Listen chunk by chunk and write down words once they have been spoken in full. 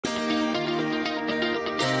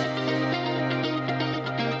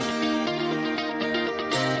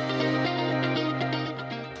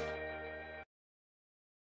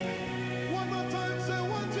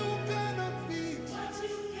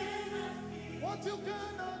What you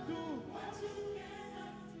cannot do.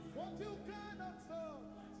 What you cannot solve.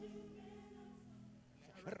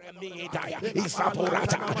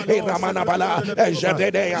 Isapurata, Ramanabala,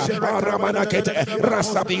 Jadedea, Ramanakete,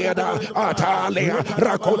 Rasabieda, Atalia,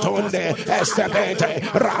 Rakotonde, Estebete,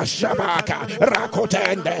 Rashabaka,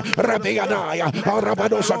 Rakotende, Rabianaya,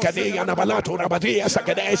 Rabadosa Kadia, Nabalatu, Rabadia,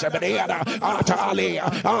 Sakadesa, Bedeada, Atalia,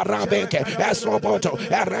 Arabeke, Esopoto,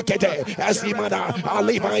 Erekete, Esimada,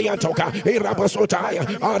 Alibayatoka, Irabasotaya,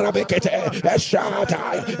 Arabekete,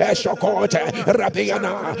 Eshatai, Eshokote,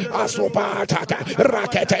 Rabiana, Asopataka,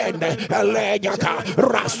 Raketende, Elegaka,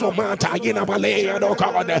 Rasomata, Yinabalea,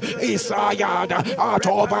 Dokon, Isayada,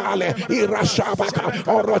 Atobale, Irashabaka,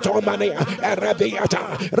 Orotomania, Erebiata,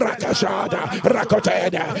 Rakashada,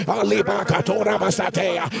 Rakoteda, Alibaka,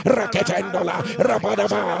 Torabasatea, Raketendola,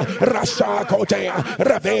 Rabadaba, Rashakotea,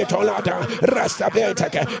 Rabetolada,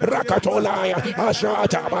 Rasabeteke, Rakatolaya,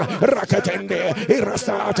 Ashataba, Rakatende,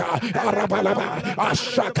 Irasata, Arabalaba,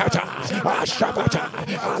 Ashakata, Ashabata,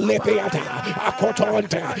 Alipiata,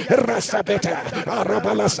 Akotonte, Rasabeta,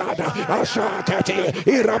 Arabalasada, Ashakati,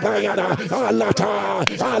 Irabayana, Alata,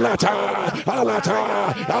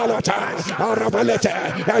 Arabalete,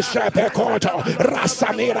 Ashapekoto,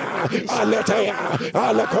 Rasamira, Aletea,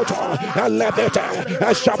 Alakoto, Alebete,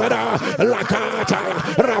 Ashabada, Lakata,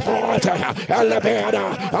 Rapota, Alabeda,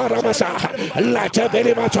 Arabasa,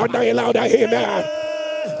 Latabelimatonda, louder, amen.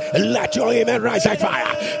 Let your amen rise like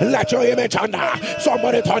fire. Let your amen thunder.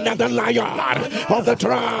 Somebody thunder. The lion of the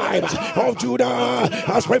tribe of Judah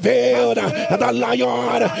has prevailed. The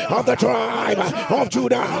lion of the tribe of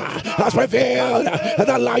Judah has prevailed.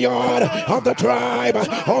 The lion of the tribe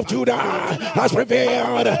of Judah has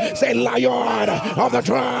prevailed. Say, lion of the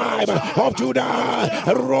tribe of Judah,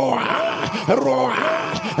 roar, roar,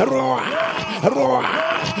 roar, roar,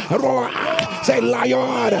 roar. Say,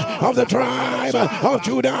 lion of the tribe of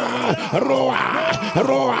Judah, roar,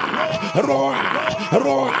 roar, roar,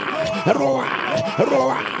 roar, roar,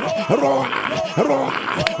 roar, roar, roar.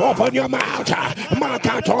 Open your mouth.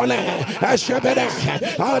 Makatole, Shabada,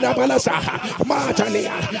 Adabalasa,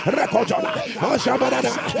 Matalia, Rakotola, Shabada,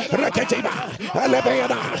 Raketiba,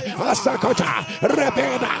 Alebeda, Asakota,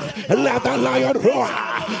 Rebeda. Let the lion roar.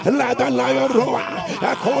 Let the lion roar.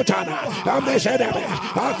 Akotana, Ameshedebe,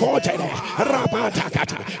 Akotene,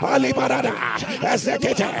 Rabatakata, Alibarada,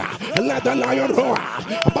 Ezekete, let the lion roar.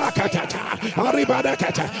 Bakatata,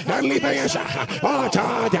 Aribadakata, Alibeasa,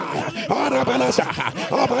 Atada, Arabalasa,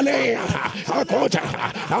 Abalea, Akota,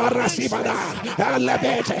 Arasibada,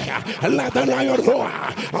 Alebete, let the lion roar.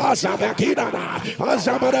 Azabakidana,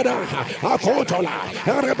 Azabada, Akotola,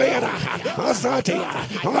 Arabeda, Azatia,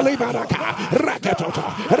 Alibaraka,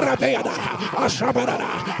 Rakatoto, Rabeda, Ashabada,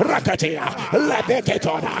 Rakatia,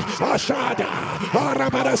 Lebeketona, Ashada,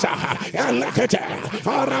 Arabadasa, Alekete,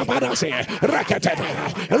 Arabadasi, Rakete,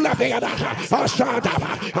 Lebeda, Ashada,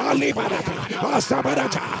 Alibaraka,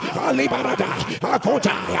 Asabadata, Alibarada,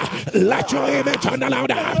 Akota, let your amen turn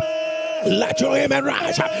louder. Let your amen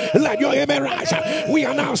rise. Let your amen rise. We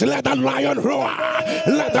announce, let the lion roar.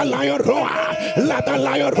 Let the lion roar. Let the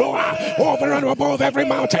lion roar. Over and above every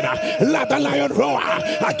mountain. Let the lion roar.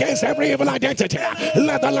 Against every evil identity.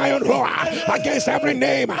 Let the lion roar. Against every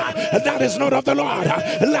name that is not of the Lord.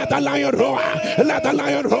 Let the lion roar. Let the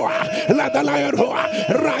lion roar. Let the lion roar.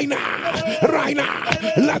 Right now. Right now.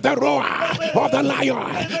 Let the roar of the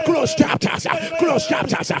lion. Close chapters. Close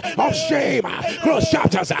chapters of shame. Close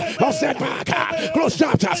chapters of sin. Close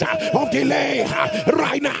chapters of delay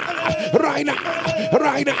right now, right now,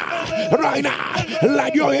 right now, right now.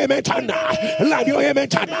 Let your amen thunder. Let your amen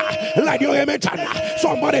thunder. Let your amen thunder.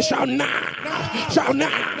 Somebody shout now, shout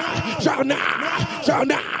now, shout now, shout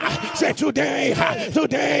now. Say today,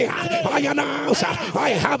 today I announce I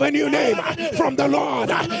have a new name from the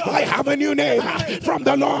Lord. I have a new name from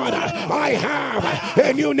the Lord. I have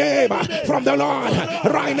a new name from the Lord.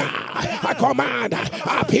 Right now, I command,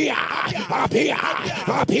 appear. Up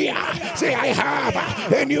here. Say, I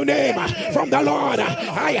have a new name from the Lord.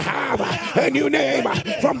 I have a new name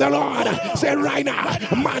from the Lord. Say right now,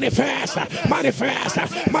 manifest, manifest,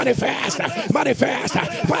 manifest, manifest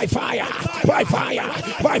by fire, by fire,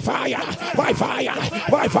 by fire, by fire,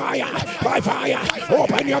 by fire, by fire.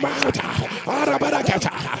 Open your mouth. Arabarakata,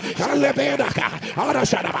 Alebedaka,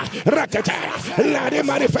 Arashadaba, Rakata, let it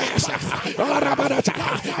manifest. Arabarata,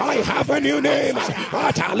 I have a new name.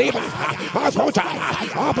 Ataliba. Akota,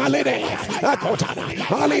 Abalede, Akota,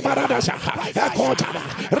 Alibaradasa, Akota,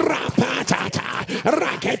 Rapatata,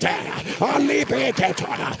 Rakete,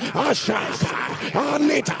 Alibeketona, Ashaka,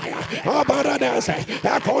 Alitaya, Abaradase,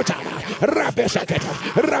 Akota, Rabesaketa,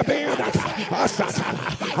 Rabeanaka, Asata,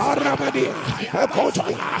 Arabadia,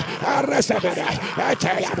 Kotola, Aresabeda,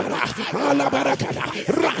 Atayabara, Alabarakata,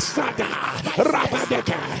 Rasada,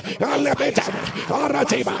 Rabadeka, Alabeta,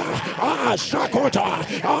 Aratiba, Ashakota,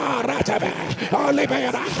 Aratabe,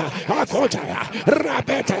 Alibera, Akota,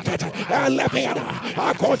 Rabeta, Alabera,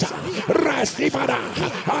 Akota, Rasibara,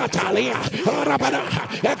 Atalia, Arabada,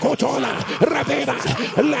 Kotola, Rabeda,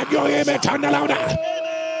 let your image turn louder.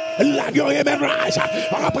 Let your image rise,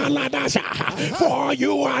 for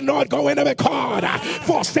you are not going to be called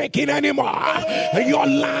forsaken anymore. Your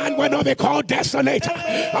land will not be called desolate.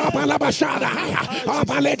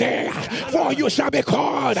 For you shall be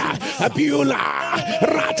called Beulah,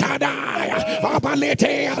 Ratadai,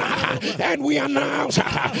 and we announce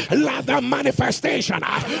the manifestation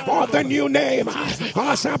of the new name.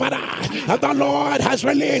 The Lord has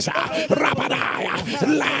released Rabadai.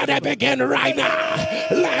 Let it begin right now.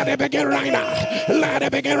 Let it begin right now. Let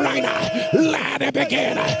it begin right now. Let it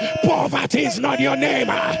begin. Poverty is not your name.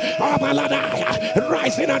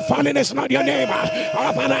 Rising and falling is not your name.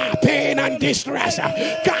 Pain and distress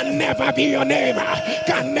can never be your name.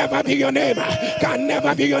 Can never be your name. Can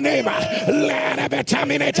never be your name. Let it be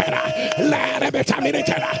terminated. Let it be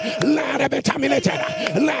terminated. Let it be terminated.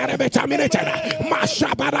 Let it be terminated.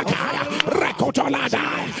 Mashabarakaya. Rekotolada.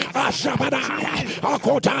 Ashabadaya.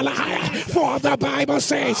 Akotalaya. For the Bible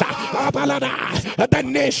says, the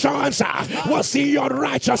nations will see your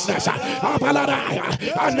righteousness,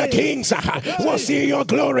 and the kings will see your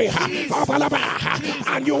glory,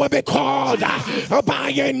 and you will be called by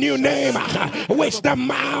a new name, which the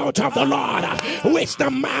mouth of the Lord, which the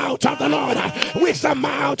mouth of the Lord, which the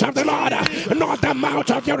mouth of the Lord, not the mouth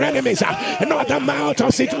of your enemies, not the mouth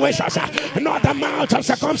of situations, not the mouth of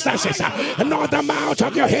circumstances, not the mouth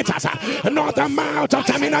of your haters, not the mouth of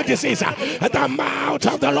terminal disease, the mouth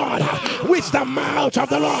of the Lord, which the mouth of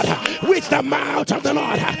the Lord, which the mouth of the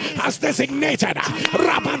Lord has designated.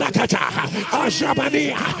 Rabadakata,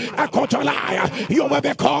 Ashabadia, Akotolaya, you will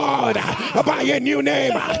be called by a new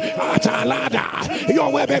name. Atalada, you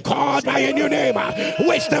will be called by a new name,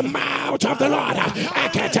 which the mouth of the Lord,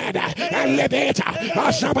 Akatada, and Levita,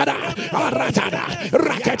 Ashabada, Aratada,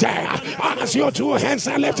 Rakata, as your two hands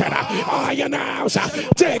are lifted, I announce,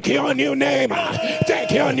 take your new name,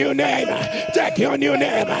 take your new name, take your new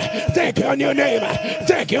name, take your new name,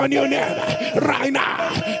 take your new name, right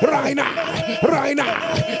now, right now, right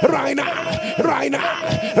now, right now, right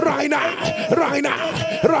now, right now, right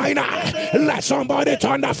now, right now. Let somebody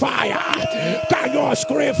turn the fire. Can you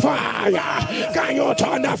scream fire? Can you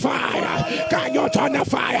turn the fire? Can you turn the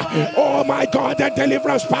fire? Oh my God, the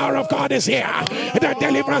deliverance power of God is here. The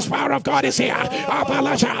deliverance power of God is here.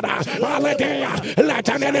 Abalajada, Aladea, let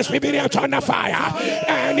an NSPPD turn the fire.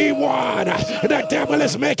 Anyone the devil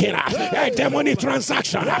is making a demonic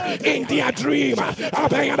transaction in their dream,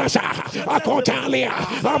 Akotalia,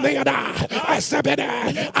 Ameda,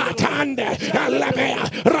 Asabede, Atande, Alabea,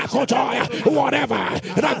 Rakotoya, whatever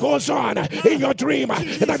that goes on in your dream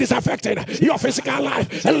that is affecting your physical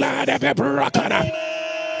life, let it be broken.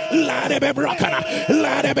 Let it be broken.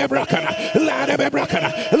 Let it be broken. Let it be broken.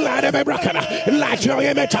 Let it be broken. Let your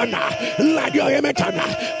image turn. Let your image turn.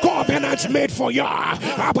 Covenants made for you.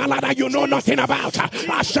 Abalada you know nothing about.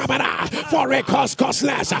 Ashabada for a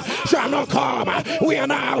costless shall not come. We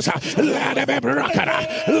announce. Let it be broken.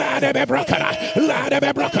 Let it be broken. Let it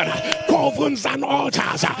be broken. Covens and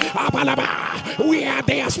altars. Abalaba. We are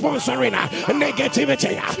there sponsoring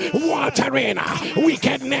negativity, watering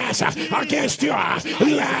wickedness against you.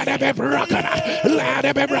 Let it be broken. Let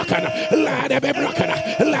it be broken. Let it be broken.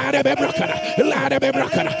 Let it be broken. Let it be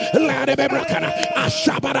broken. Let it be broken.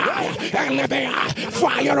 Ashabara, Elebea,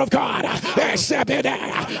 fire of God.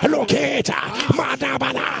 Esebede, locate,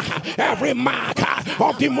 Madabana, every mark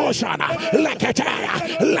of demotion. Let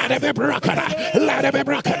it be broken. Let it be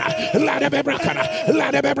broken. Let it be broken.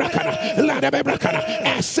 Let it be broken. Let it be broken.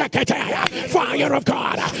 Secretary, fire of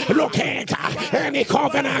God. Locate any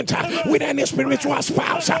covenant with any spiritual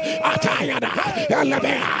spouse. Atayana,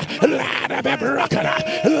 Elebea, let it be broken.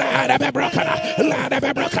 Let it be broken. Let it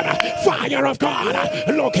be broken. Fire of God.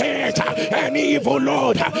 Locate any evil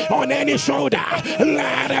load on any shoulder.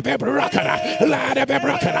 Let it be broken. Let it be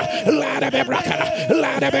broken. Let it be broken.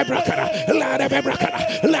 Let it be broken. Let it be broken.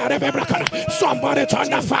 Let it be broken. Somebody turn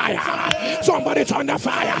the fire. Somebody turn the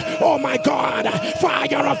fire. Oh my God.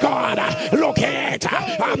 Fire of God. Locate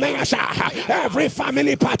every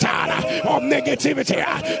family pattern of negativity.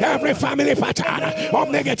 Every family pattern of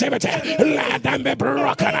negativity. Let them be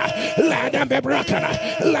broken. Let them be broken. broken.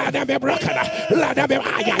 Let them be broken. Let them be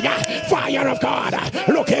fire of God.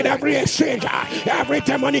 Look at every exchange, every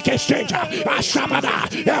demonic exchange.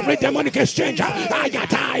 Every demonic exchange.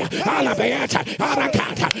 Ayatai, Alabeata,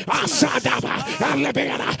 Arakata, Asadaba,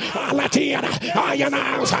 Alabeata, Alatiana,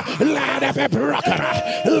 Ayanaus. Let them be broken.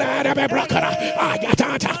 Let them be broken.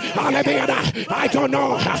 Ayatata, Alabeata. I don't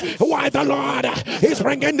know why the Lord is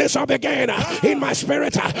bringing this up again in my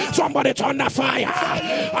spirit. Somebody turn the fire.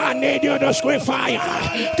 I need you to scream fire.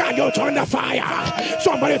 Can you turn the fire?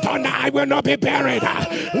 Somebody turn the I will not be buried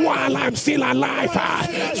while I'm still alive.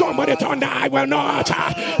 Somebody turn the I will not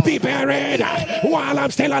be buried while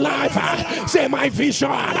I'm still alive. Say my vision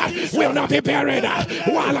will not be buried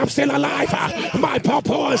while I'm still alive. My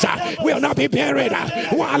purpose will not be buried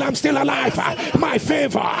while I'm still alive. My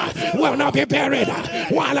favor will not be buried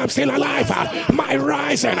while I'm still alive. My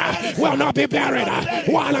rising will not be buried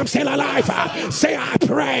while I'm still alive. Say I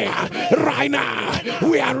pray right now.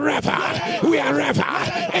 Wherever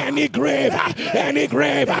any grave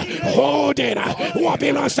holding what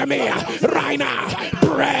belongs to me right now,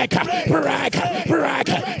 break.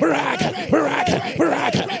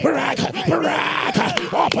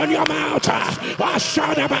 Open your mouth.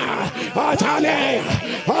 Ashadaba, Atale,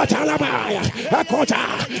 Atalabaya, Akota,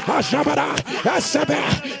 Ashabada, Asabe,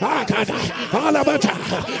 Akada, Alabata,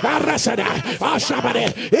 Arasada, Ashabade,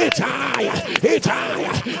 Itaya,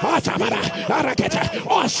 Atabada, Araketa,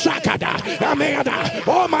 Osakada, Ameda.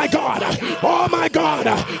 Oh my God,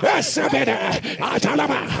 Asabeda,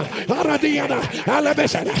 Atalaba, Aradiana,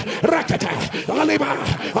 Alabesada, Rakata, Aliba,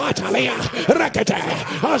 Atalia, Rakata,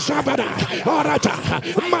 Ashabada, Arata,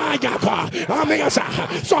 Mayaka, Amesa.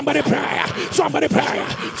 Somebody pray.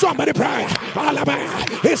 Alabama,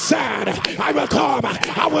 he said, I will come,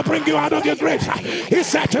 I will bring you out of your graves. He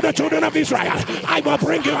said to the children of Israel, I will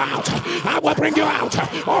bring you out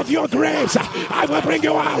of your graves. I will bring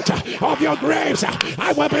you out of your graves.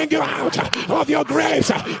 I will bring you out of your graves.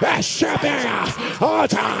 Eshabea,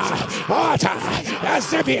 Ota,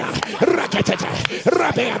 Ezebia, Raketete,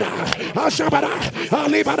 Rabeana, Ashabada,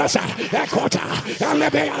 Alibarasa, Ekota,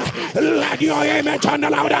 Alebea. Let your amen turn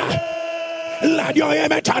louder. Let your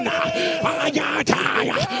amen turn.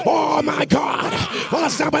 Oh my God. Oh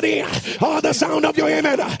somebody. Oh the sound of your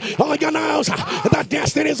amen. Oh you know the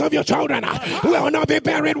destinies of your children will not be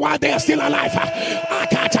buried while they are still alive.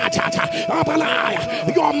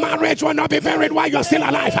 Your marriage will not be buried while you're still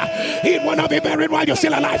alive. It will not be buried while you're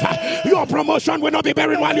still alive. Your promotion will not be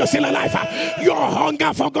buried while you're still alive. Your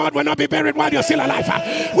hunger for God will not be buried while you're still alive.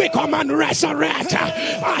 We come and resurrect.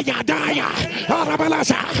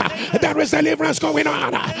 There is deliverance going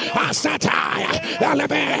on.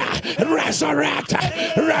 Resurrect.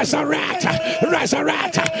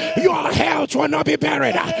 Your health will not be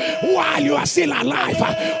buried while you are still alive.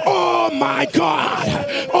 Oh my God.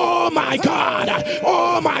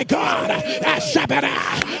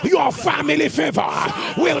 Your family favor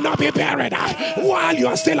will not be buried while you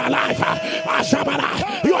are still alive.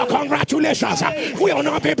 Your congratulations will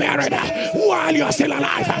not be buried while you are still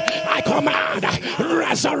alive. I command,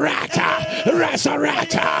 resurrect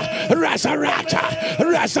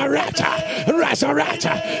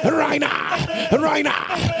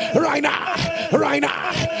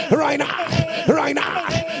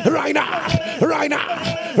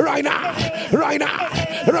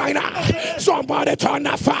right now. Somebody turn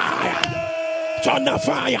the fire.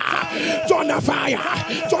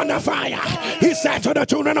 He said to the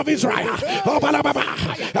children of Israel,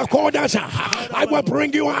 I will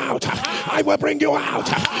bring you out. I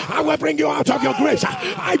will bring you out of your graves.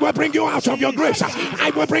 I will bring you out of your graves.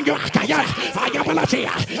 I will bring you out.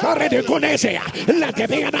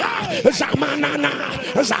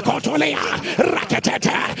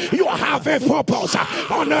 You have a purpose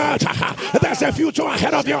on earth. There's a future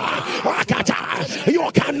ahead of you.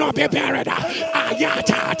 You cannot be buried.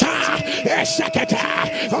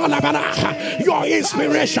 Your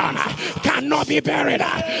inspiration cannot be buried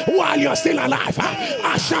while you're still alive.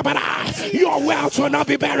 Your wealth will not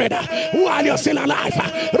be buried while you're still alive.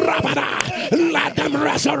 Let them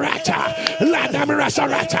resurrect.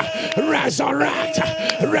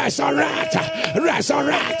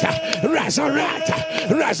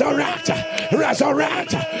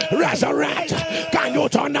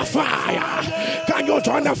 Can you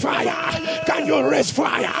turn the fire? Can you raise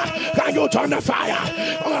fire? Can you turn the fire?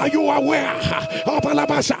 Are you aware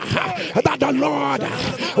that the the Lord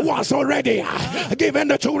was already given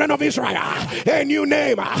the children of Israel a new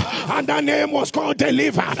name, and that name was called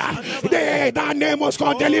delivered. That name was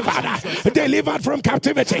called delivered from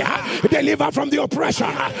captivity, delivered from the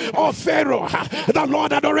oppression of Pharaoh. The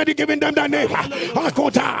Lord had already given them that name.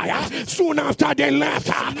 Soon after they left,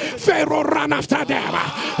 Pharaoh ran after them.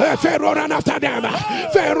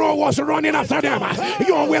 Pharaoh was running after them.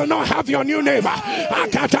 You will not have your new name.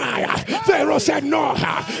 Pharaoh said, no,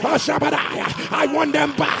 I want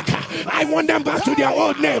them back. I want them back to their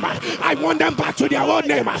old name. I want them back to their old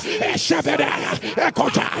name.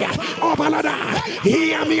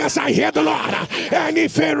 Hear me as I hear the Lord. Any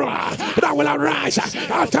Pharaoh that will arise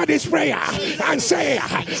after this prayer and say,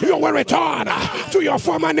 you will return to your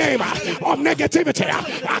former name of negativity.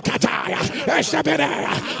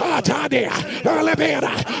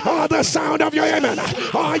 The sound of your amen.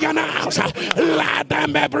 Your nows. Let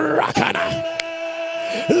them be broken.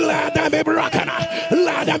 Let them be broken.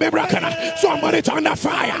 Let them be broken. Somebody turn the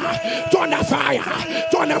fire. Turn the fire.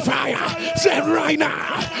 Turn the fire. Say right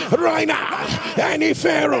now. Right now. Any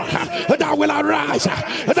Pharaoh that will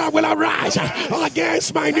arise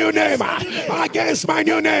against my new name. Against my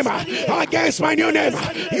new name. Against my new name.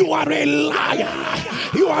 You are a liar.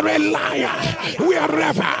 You are a liar.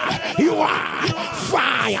 Wherever you are.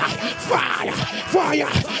 Fire. Fire. Fire.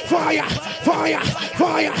 Fire. Fire.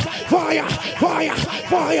 Fire. Fire. Fire.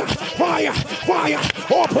 Fire, fire, fire.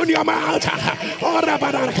 Open your mouth.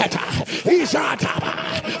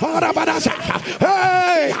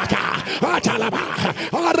 Hey,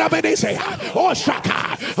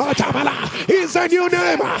 is a new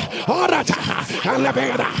name.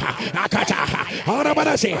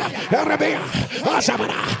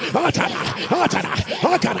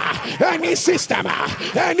 Any system,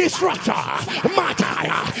 any structure,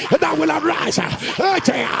 that will arise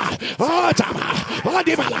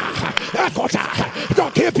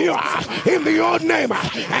to keep you in the old name.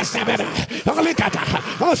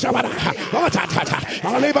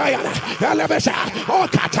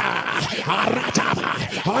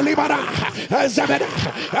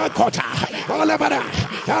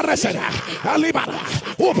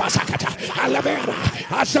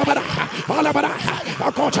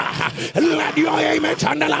 Let your amen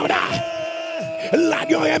turn louder. Let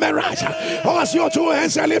your amen rise. As your two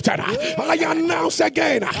hands are lifted, I announce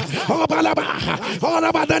again, all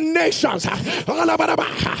about the nations,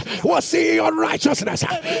 will see your righteousness,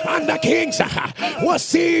 and the kings will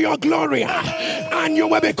see your glory, and you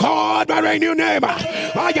will be called by a new name.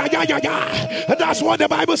 That's what the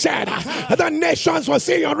Bible said. The nations will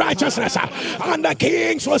see your righteousness, and the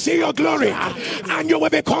kings will see your glory, and you will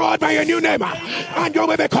be called by a new name. And you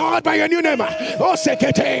will be called by a new name. Oh,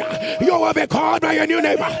 Sekete, you will be called by a new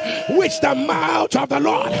name, which the mouth of the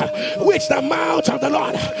Lord, which the mouth of the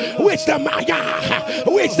Lord, which the mouth of the Lord,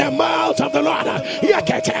 which the mouth of the Lord,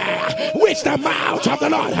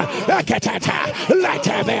 let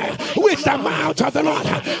him be, which the mouth of the Lord,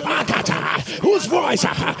 whose voice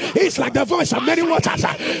is like the voice of many waters,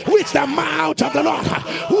 which the mouth of the Lord,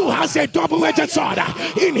 who has a double-edged sword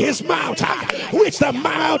in his mouth, which the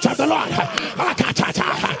mouth of the Lord,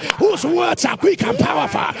 whose words are quick and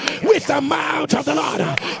powerful, which the mouth of the Lord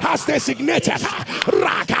has designated.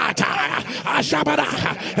 Rakata, Ashabara,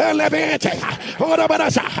 Elevate,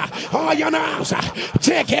 Orabasa, all your nows.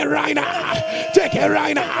 Take it right now. Take it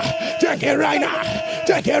right now. Take it right now.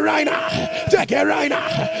 Take it right now. Take it right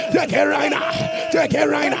now. Take it right now. Take it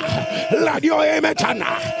right now. Let your amen turn.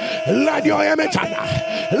 Let your amen turn.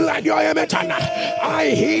 Let your amen turn.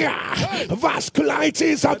 I hear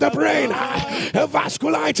vasculitis of the brain.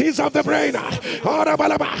 Vasculitis of the brain.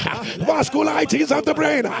 Vasculitis of the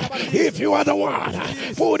brain. If you are the one,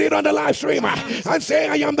 put it on the live stream and say,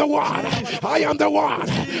 I am the one. I am the one.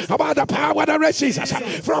 About the power that raised Jesus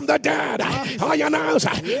from the dead. I announce,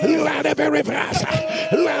 let it be reversed.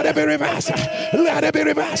 Let it be reversed. Let it be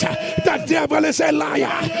reversed. The devil is a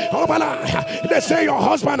liar. They say your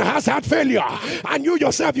husband has had failure, and you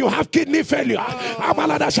yourself, you have kidney failure.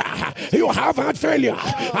 You have had failure,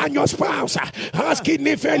 and your spouse has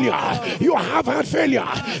kidney failure. You have had failure,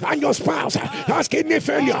 and your spouse has kidney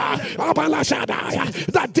failure.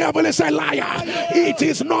 The devil is a liar. It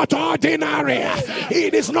is not ordinary.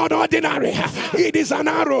 It is not ordinary. It is an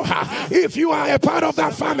arrow. If you are a part of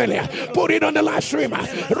that family, put it on the live stream.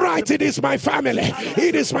 Right, it is my family.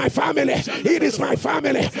 It is my family. It is is my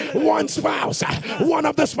family. One spouse, one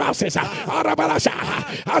of the spouses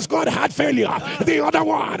has got heart failure. The other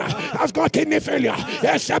one has got kidney failure.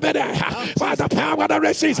 By the power that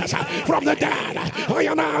raises Jesus from the dead, I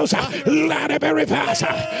announce, let it be reversed.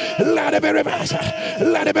 Let it be reversed.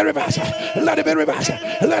 Let it be reversed. Let it be reversed.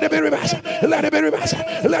 Let it be reversed. Let it be reversed.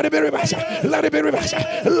 Let it be reversed. Let it be reversed.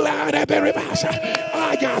 Let it be reversed.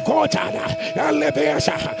 Ayakotana,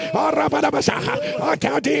 Alebeasa, Arabadabasa,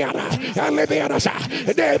 Akadiana, Alebeasa.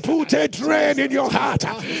 They put a drain in your heart.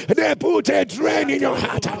 They put a drain in your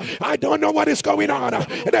heart. I don't know what is going on.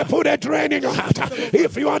 They put a drain in your heart.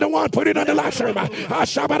 If you are the one, put it on the live stream.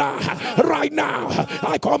 Right now,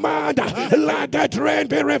 I command, let the drain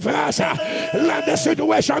be reversed. Let the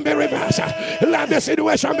situation be reversed. Let the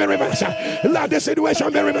situation be reversed. Let the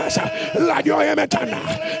situation be reversed. Let your amen turn.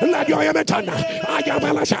 Let your amen turn.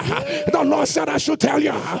 The Lord said I should tell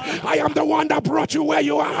you, I am the one that brought you where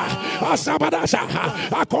you are. I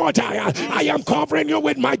am covering you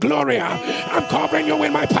with my glory. I'm covering you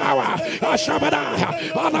with my power.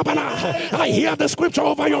 I hear the scripture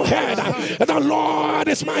over your head. The Lord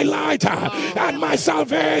is my light and my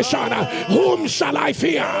salvation. Whom shall I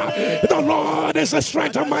fear? The Lord is the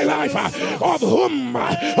strength of my life. Of whom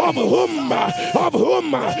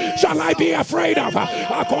shall I be afraid of?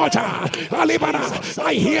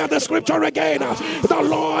 I hear the scripture again. The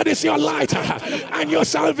Lord is your light and your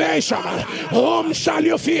salvation. Whom shall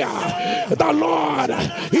you fear? The Lord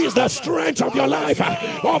is the strength of your life.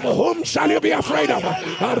 Of whom shall you be afraid of? By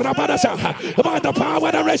the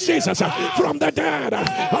power that raised Jesus from the dead,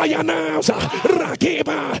 I announce,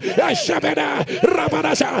 Rakiba, Shabeda,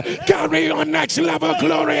 Rabadasa, carry your next level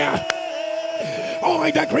glory. Oh,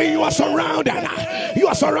 I decree you are surrounded. You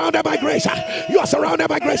are surrounded by grace. You are surrounded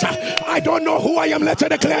by grace. I don't know who I am led to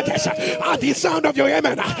declare this. At the sound of your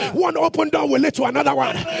amen, one open door will lead to another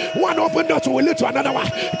one. One open door will lead to another one.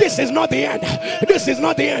 This is not the end. This is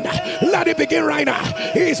not the end. Let it begin right now.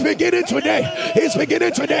 He's beginning today. He's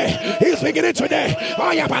beginning today. He's beginning today.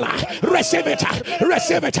 Receive it.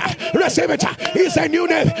 Receive it. Receive it. It's a new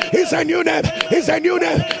name. It's a new name. It's a new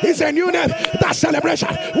name. It's a new name. That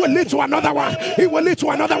celebration will lead to another one. It will lead to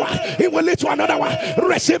another one. It will lead to another one.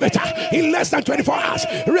 Receive it in less than 24 hours.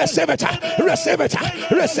 Receive it. Receive it.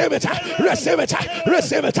 Receive it. Receive it.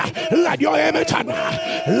 Receive it. Let your amen turn.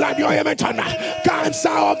 Let your amen turn. Cancer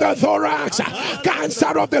of the thorax.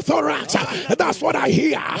 Cancer of the thorax. That's what I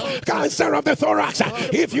hear. Cancer of the thorax.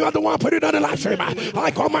 If you are the one, put it on the live stream.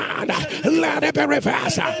 I command. Let it be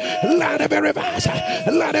reversed. Let it be reversed.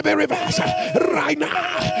 Let it be reversed. Right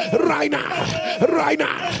now. Right now. Right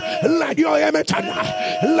now. Let your amen turn.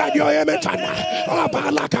 Let your amen turn.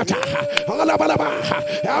 Abalakata. Alabalaba.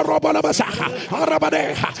 Arobalabasa.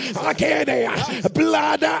 Arabade. Akede.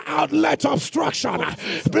 Bladder outlet obstruction.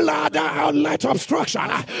 Bladder outlet obstruction.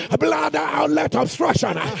 Bladder outlet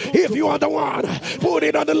obstruction. If you are the one, put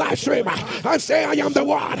it on the live stream and say, I am the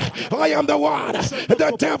one. I am the one.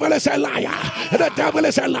 The devil is a liar. The devil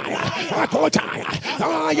is a liar.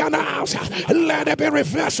 I announce, let it be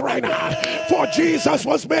reversed right now. For Jesus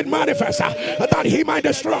was made manifest that he might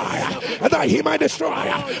destroy,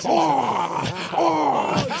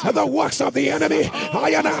 all the works of the enemy. I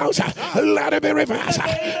announce, let it be reversed.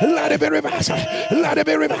 Let it be reversed. Let it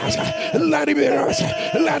be reversed. Let it be reversed.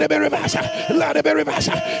 Let it be reversed. Let it be reversed.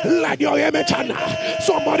 Let your amen turn.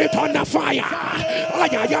 Somebody turn the fire.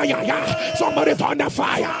 Somebody turn the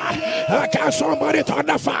fire. Can somebody turn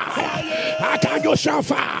the fire? Can you shout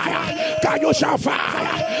fire? Can you shout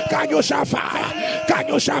fire? Can you shout fire? Can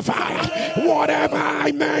you shout fire? Whatever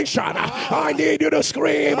I mention, I need you to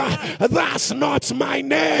scream, that's not my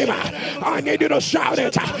name. I need you to shout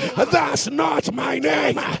it, that's not my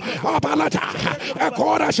name.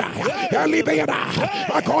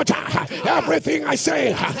 Everything I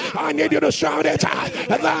say, I need you to shout it,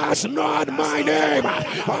 that's not my name.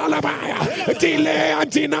 Delay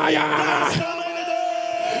and denial.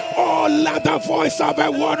 Oh, let the voice of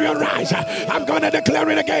a warrior rise. I'm going to declare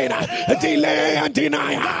it again. Delay and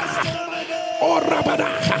denial. Oh,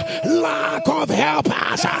 Rabada, lack of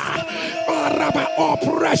helpers. Oh, Rabba,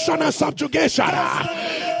 oppression and subjugation.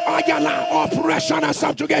 Ayala, oppression and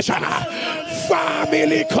subjugation.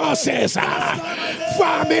 Family curses.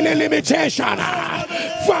 Family limitation.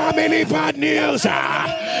 Family bad news.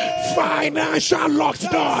 Financial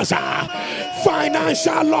locked doors.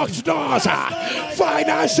 Financial locked doors.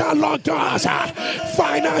 Financial locked doors.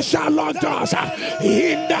 Financial locked doors.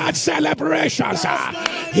 Hindered celebrations.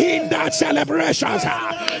 Hindered celebrations.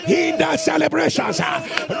 Hindered celebrations.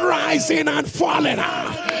 Rising and falling.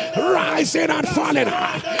 Rising and falling.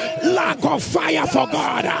 Lack of fire for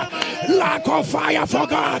God. Lack of fire for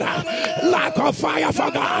God. lack of fire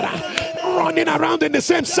for God, running around in the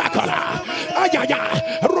same circle,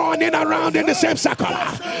 running around in the same circle,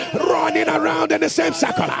 running around in the same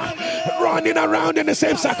circle, running around in the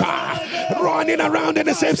same circle, running around in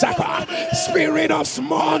the same circle. Spirit of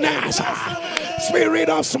smallness, spirit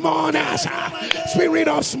of smallness, spirit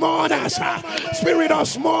of smallness, spirit of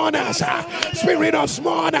smallness, spirit of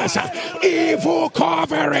smallness, evil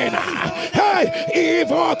covering, hey,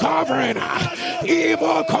 evil covering,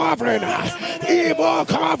 evil covering, evil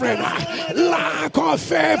covering, lack of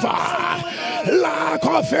favor, lack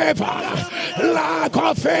of favor, lack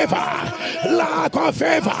of favor, lack of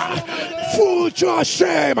favor, future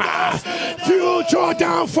shame, future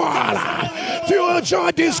downfall,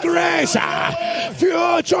 future disgrace,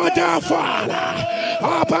 future downfall,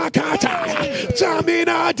 abakata,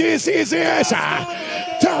 terminal diseases,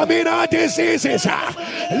 terminal diseases,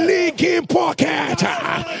 leaking pocket,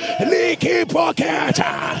 leaking pocket,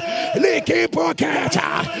 leaking pocket,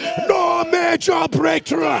 no major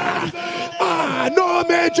breakthrough, no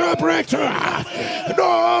major breakthrough,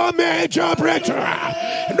 no major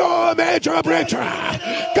breakthrough, no major breakthrough.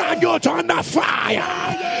 Can you turn the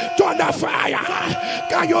fire? Turn the fire.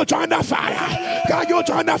 Can you turn the fire? Can you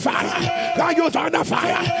turn the fire? Can you turn the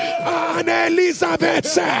fire? And Elizabeth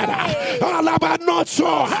said, Alaba, not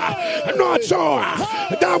so, not so.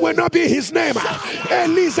 That will not be his name.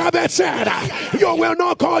 Elizabeth said, you will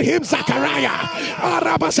not call him Zachariah.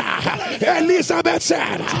 Elizabeth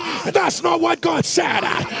said, that's not what God said.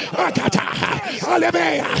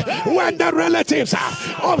 When the relatives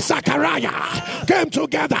of Zachariah came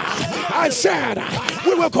together and said,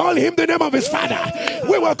 we will call him the name of his father.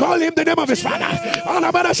 We will call him the name of his father.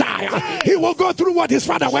 He will go through what his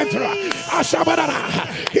father went through.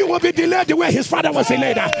 He will be delayed the way his father was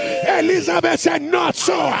delayed. Elizabeth said, not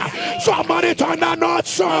so. Somebody turned out, not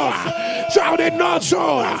so. Shouted, not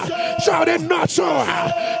so. Shouted, not so.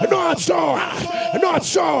 Not so. Not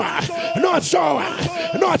so. Not so.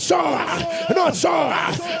 Not so. Not so.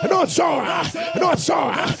 Not so. Not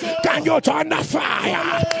so. Can you turn the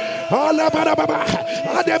fire?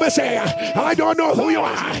 I never say, I don't know who you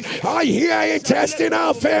are. I hear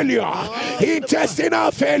intestinal failure.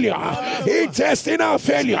 Intestinal failure. Intestinal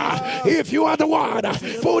failure. If you are the one,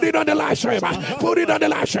 put it on the live stream. Put it on the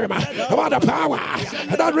live stream. About the power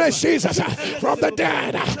that raised Jesus from the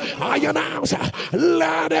dead. I announce,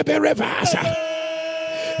 let it be reversed.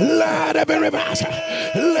 Let it be reversed.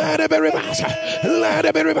 Let it be reversed. Let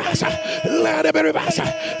it be reversed. Let it be reversed.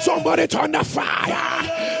 Somebody turn the fire.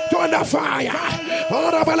 Turn the fire.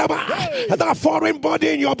 That foreign body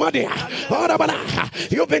in your body.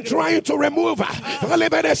 You've been trying to remove.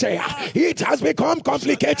 It has become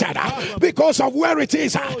complicated because of where it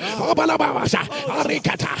is.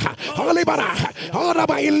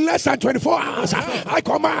 In less than 24 hours, I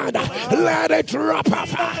command, let it drop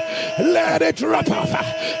off. Let it drop off.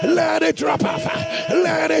 Let it drop off.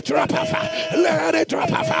 Let it drop off. Let it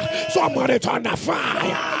drop off. Somebody turn the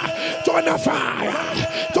fire. Turn the fire.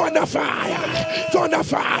 Turn the fire. Turn the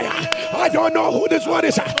fire. I don't know who this one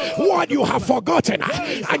is. What you have forgotten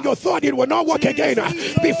and you thought it will not work again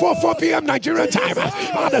before 4 p.m. Nigerian time.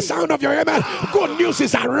 At the sound of your amen, good news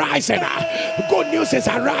is arising. Good news is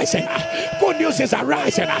arising. Good news is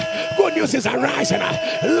arising. Good news is arising.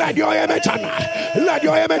 Let your amen turn. Let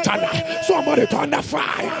your amen turn. Somebody turn the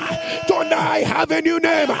fire. Turn the, I have a new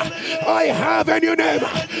name. I have a new name.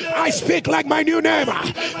 I speak like my new name.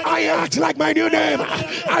 I act like my new name.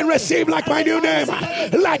 I receive like my new name.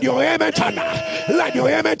 Let your amen turn. Let your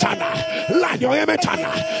amen turn. Let your amen turn.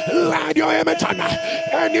 Let your amen turn.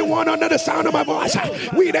 Anyone under the sound of my voice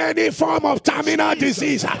with any form of terminal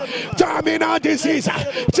disease, terminal disease,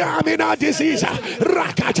 terminal disease,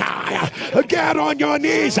 rakata, get on your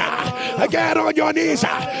knees. Get on your knees.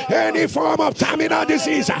 Any form of terminal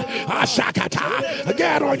disease, ashakata,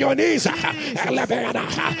 get on your knees.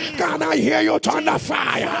 Can I hear you turn the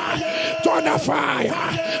fire? Turn the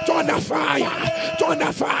fire. Turn the fire. Turn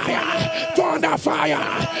the fire. Turn the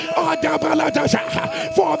fire.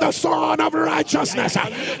 For the Son of Righteousness,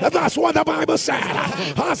 that's what the Bible said,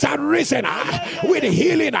 has arisen with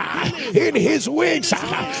healing in his wings. For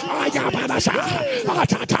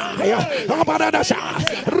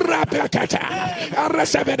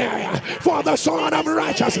the Son of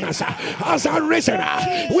Righteousness has arisen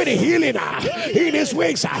with healing in his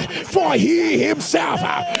wings, for he himself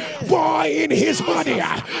bore in his body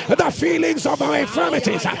the feelings of our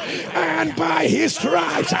infirmities, and by his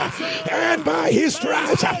stripes,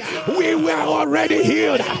 we were already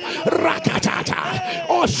healed. Rakatata,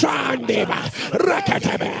 Shandeba,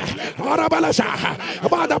 Rakatebe, Arabalasa,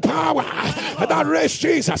 by the power that raised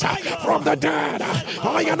Jesus from the dead.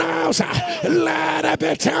 I announce, let it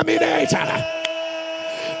be terminated.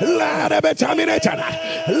 Let it be terminated.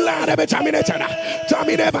 Let it be terminated.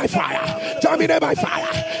 Terminated by fire. Terminated by fire.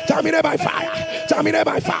 Terminated by fire. Terminated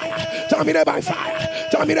by fire. Terminated by fire.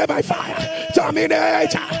 Terminated by fire.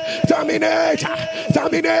 Terminator. Terminator.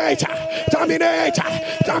 Terminator. Terminator.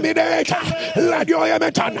 Terminator. Let your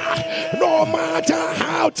amen turn. No matter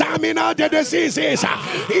how terminal the disease is,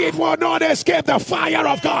 it will not escape the fire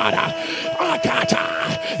of God.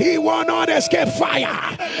 Akata. It will not escape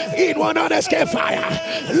fire. It will not escape fire.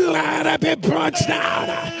 Let it be burnt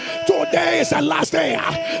down. Today is the last day.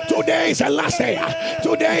 Today is the last day.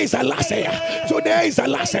 Today is the last day. Today is the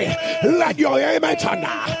last day. Let your amen turn.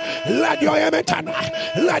 Let your amen turn.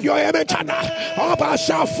 Let your amen turn. Oba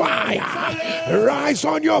shall fire. Rise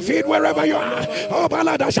on your feet wherever you are.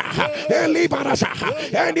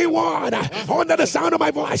 Anyone under the sound of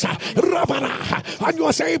my voice, and you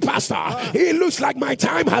are saying, Pastor, it looks like my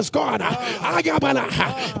time has gone.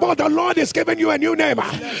 But the Lord is giving you a new name.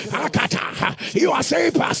 You are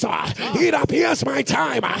saying, Pastor, it appears my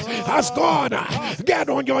time has gone. Get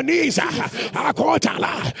on your knees.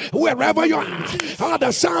 Wherever you are, at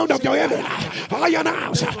the sound of your amen, I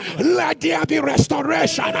announce, let there be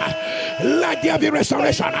restoration. Let there be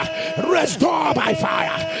restoration. Restore by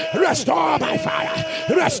fire. Restore by fire.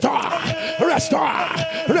 Restore. Restore.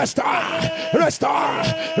 Restore. Restore.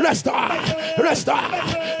 Restore. Restore.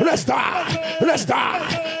 Restore. Restore.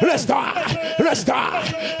 Restore. Restore.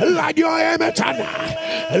 Let your amen turn.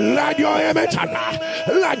 Let your amen turn.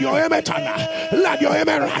 Let your amen turn. Let your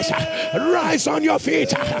amen rise. Rise on your feet.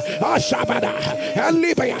 Ashabada.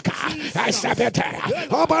 Elibayaka. Asabete.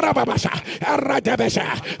 Obarababasha. Eradebesha.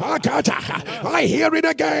 Akata. I hear it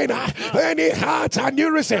again. Any heart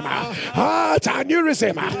aneurysm. Heart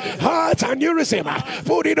aneurysm. Heart aneurysm.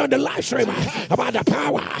 Put it on the live stream about the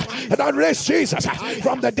power that raised Jesus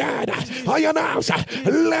from the dead. I announce,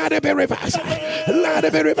 let it be reversed. Let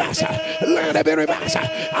it be reversed. Let it be reversed.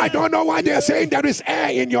 I don't know why they're saying there is air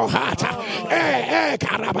in your heart. Air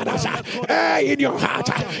in your heart.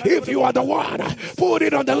 If you are the one, put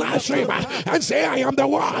it on the live stream and say, I am the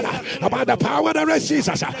one. About the power that raised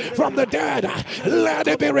Jesus from the dead. Let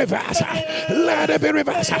it be reversed. Let it be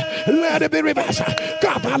reversed. Let it be reversed.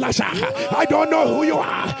 I don't know who you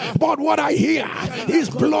are, but what I hear is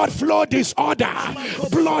blood flow disorder.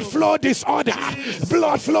 Blood flow disorder.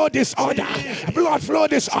 Blood flow disorder. Blood flow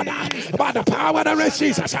disorder. By the power that raised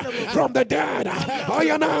Jesus from the dead, I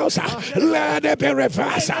announce, let it be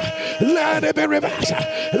reversed. Let it be reversed.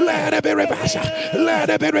 Let it be reversed. Let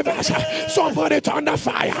it be reversed. Somebody turn the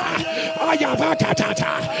fire.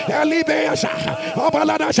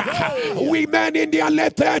 Women in their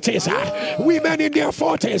late 30s, women in their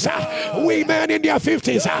 40s, women in their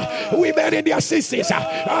 50s, women in their 60s,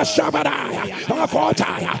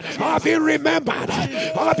 I've been remembered.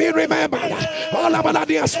 I've been remembered. All of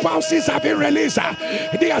their spouses have been released.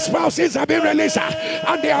 Their spouses have been released,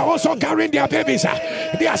 and they are also carrying their babies.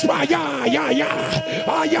 Their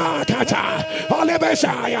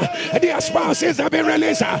spouses have been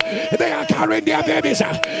released. They are carrying their babies.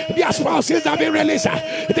 Their spouses have been released.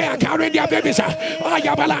 They are carrying their babies.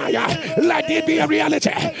 Let it be a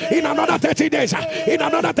reality in another 30 days. In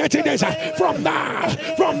another 30 days. From now.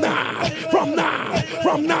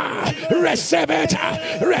 Receive it.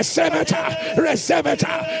 Receive it. Receive it.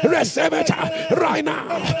 Receive it. Right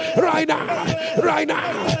now. Right now. Right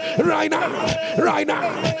now. Right now. Right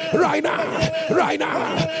now. Right now. Right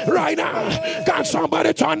now. Right now. Can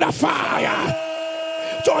somebody turn the fire?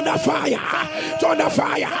 Turn the fire, turn the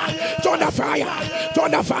fire, turn the fire,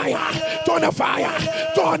 turn the fire, turn the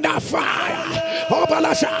fire, turn the fire. Oh,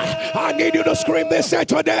 Balasha, I need you to scream this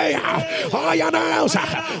today. I announce,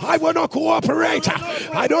 I will not cooperate.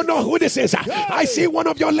 I don't know who this is. I see one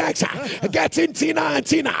of your legs getting Tina and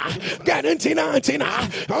Tina, getting Tina and Tina.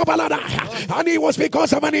 Oh, Balada, and it was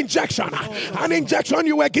because of an injection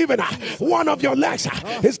you were given. One of your legs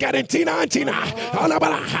is getting Tina and Tina.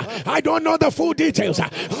 I don't know the full details.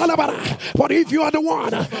 But if you are the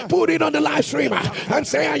one, put it on the live stream and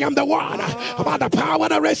say, I am the one. About the power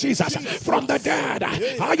that raised Jesus from the dead. dead,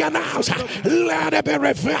 I announce, let it be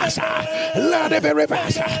reversed. Let it be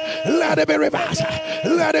reversed. Let it be reversed.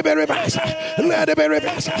 Let it be reversed. Let it be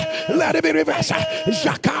reversed. Let it be reversed.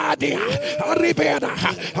 Jakadia, Ribeda,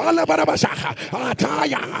 Alabarabasa,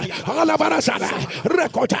 Ataya, Alabarasana,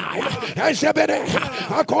 Rekotaya, Ezebede,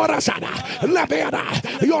 Akorasana,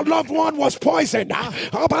 Labeda. Your loved one was poisoned.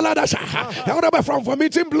 Abaladasa, from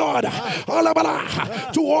vomiting blood.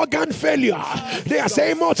 Alabala, to organ failure. They are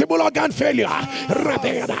saying multiple organ failure.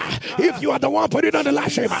 Rabeda. If you are the one, put it on the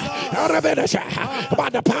last shame. By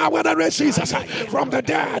the power that raised Jesus from the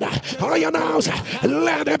dead, I announce,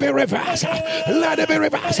 let it be reversed. Let it be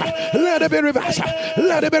reversed. Let it be reversed.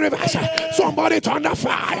 Let it be reversed. Somebody turn the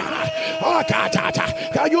fire. Oh,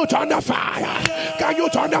 can you turn the fire? Can you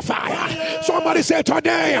turn the fire? Somebody say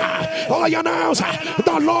today, I announce,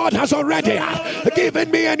 the Lord has already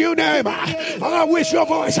given me a new name. I wish your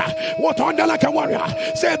voice will thunder like a warrior.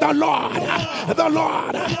 Say the Lord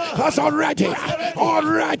has already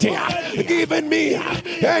given me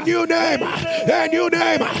a new name. A new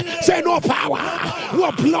name. Say no power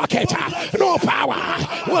will block it. No power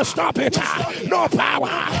will stop it. No power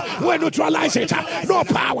will neutralize it. No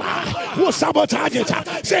power will sabotage it.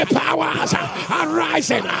 Say powers are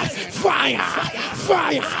rising. Fire,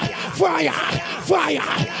 fire, fire, fire,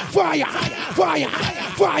 fire, fire,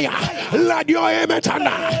 fire. Let your amen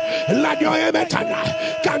thunder. Let your amen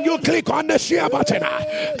thunder. Can you click on the share button?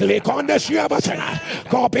 Click on the share button.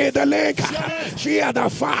 Copy the link. Share the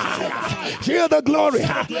fire. Share the glory.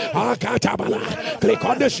 Click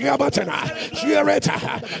on the share button. Share it.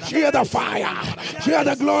 Share the fire. Share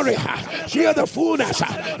the glory. Share the fullness.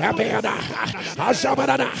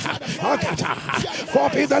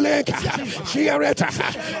 Copy the link. Share it.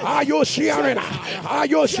 Are you sharing? Are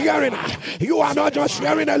you sharing? You are not just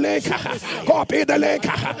sharing a link. Copy the link.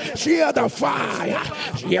 Share the fire.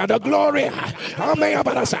 Share the glory.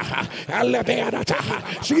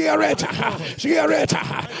 Share it. Share it.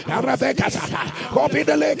 Copy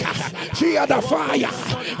the link. Share the fire.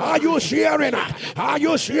 Are you sharing? Are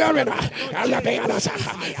you sharing?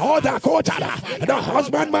 Oh, the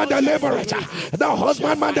husbandman, the liberator. The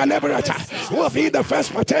husbandman, the liberator will be the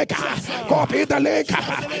first partaker. Copy the link.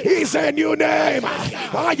 He's a new name.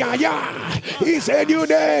 Oh, yeah, yeah. He's a new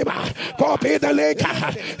name. Copy the link.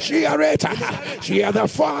 Share it. Share the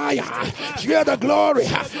fire. Share the glory.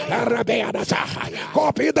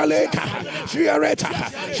 Copy the link. Share it.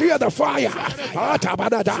 Share the fire.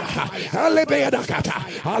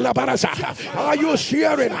 Are you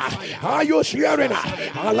sharing? Are you sharing?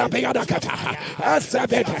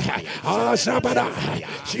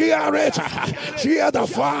 Share it. Share the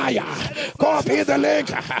fire. Copy the link.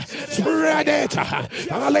 Spread it.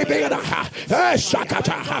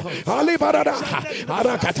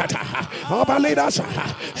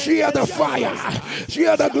 Share the fire.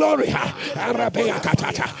 Share the glory.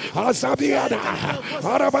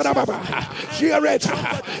 Share it.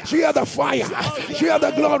 Share the fire. Share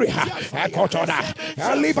the glory.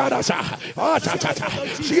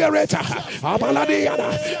 Share it.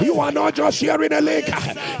 You are not just sharing a link.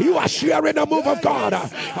 You are sharing the move of God.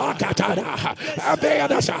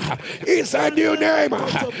 It's a new name.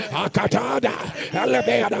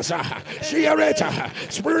 Share it.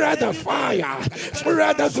 Spread the fire.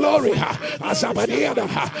 Spread the glory.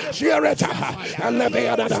 Share it. Share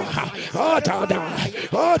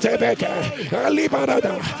it.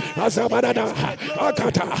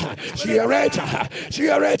 Share it.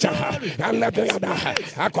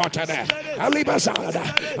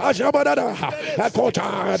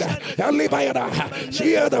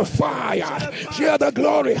 Share the fire. Share the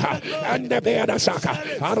glory. And the beada saka.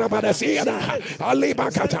 Arabadasiana.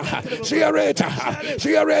 Alibakata. Share it.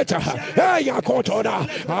 Share it. Yakotona.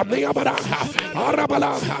 Amiabada.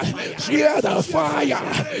 Arabala. Share the fire.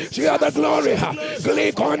 Share the glory.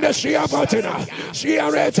 Click on the share button.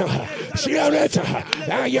 Share it. Share it.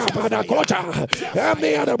 Ayapadakota.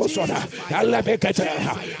 Amiadabosona. Alabekata.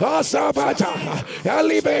 Asabata.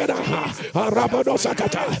 Alibeda.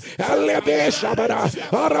 Arabadosakata. Alebeshabada.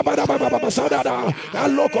 Arabadababasada.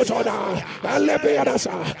 Alokotona.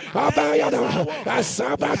 Alebeadasa. Abayada.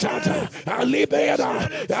 Asabatata. Alibeda.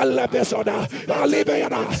 Alebesona.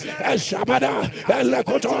 Alibeda. Ashabada.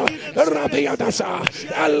 Alekoto. Rabiadasa.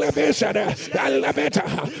 Alebesada. Alebeta.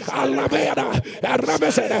 Alabeda.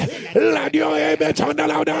 Arabesada. Let your amen turn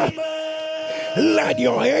louder. Let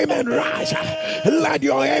your amen rise. Let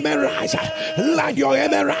your amen rise. Let your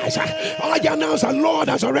amen rise. I announce the Lord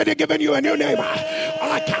has already given you a new name.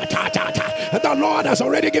 The Lord has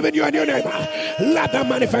already given you a new name. Let the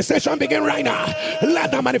manifestation begin right now.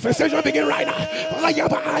 Let the manifestation begin right now.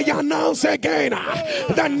 I announce again,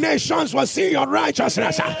 the nations will see your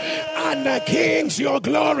righteousness, and the kings your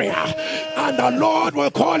glory, and the Lord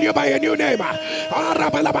will call you by a new name.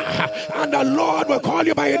 And the Lord will call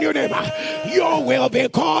you by a new name. You will be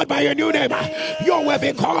called by a new name. You will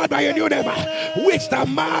be called by a new name, which the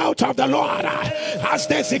mouth of the Lord has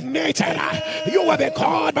designated. You will be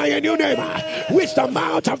called by a new name, which the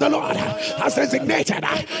mouth of the Lord has designated.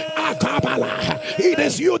 It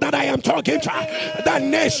is you that I am talking to. The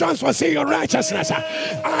nations will see your righteousness,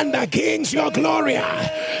 and the kings your glory.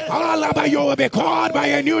 You will be called by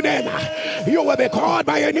a new name. You will be called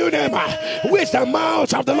by a new name, which the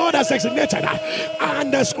mouth of the Lord has designated.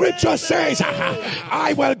 And the scripture says,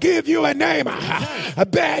 I will give you a name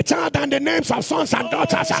better than the names of sons and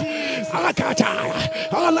daughters.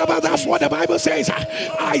 That's what the Bible says.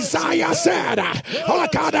 Isaiah said,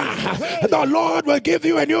 the Lord will give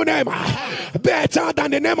you a new name better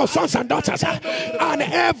than the name of sons and daughters. An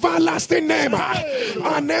everlasting name.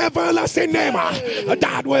 An everlasting name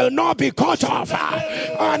that will not be cut off.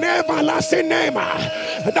 An everlasting name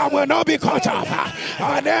that will not be cut off.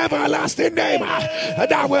 An everlasting name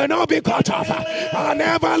that will not be cut off. An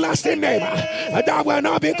everlasting name that will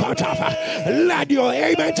not be cut off. Let your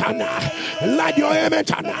amen turn. Let your amen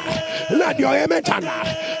turn. Let your amen turn.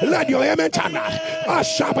 Let your amen turn.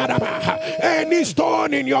 Any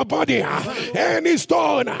stone in your body, any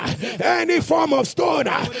stone, any form of stone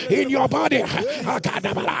in your body, about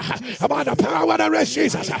the power that raised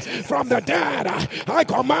Jesus from the dead, I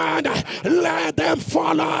command, let them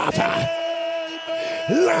fall off.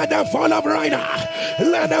 Let them fall off right now.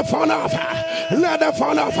 Let them fall off. Let them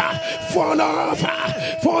fall off. Fall off.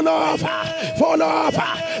 Fall off. Fall off.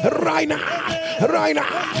 Right now. Right now.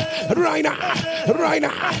 Right now. Right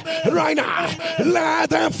now. Right now. Let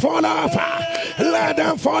them fall off. Let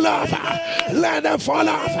them fall off. Let them fall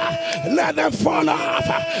off. Let them fall off.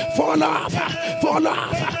 Fall off. Fall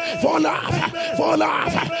off. Fall off. Fall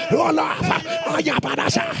off. Fall off.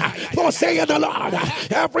 For saith the Lord,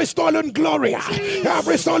 every stolen glory,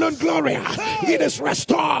 every stolen glory, it is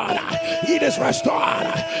restored. It is restored.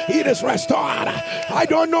 It is restored. I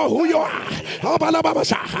don't know who you are.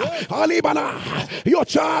 Your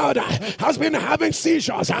child has been having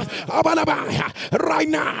seizures right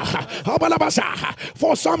now.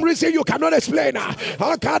 For some reason you cannot explain.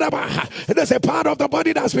 There's a part of the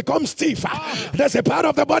body that's become stiff. There's a part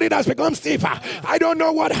of the body that's become stiff. I don't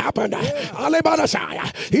know what happened.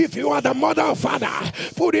 If you are the mother or father,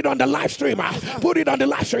 put it on the live stream. Put it on the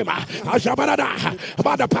live stream.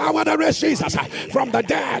 About the power that raised Jesus from the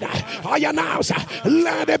dead, I announce,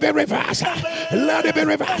 let it be reversed. Let it be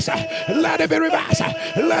reversed. Let it be reversed.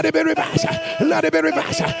 Let it be reversed. Let it be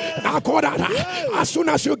reversed. As soon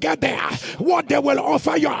as you get there, what they will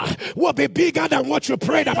offer you will be bigger than what you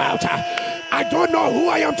prayed about. I don't know who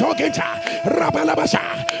I am talking to.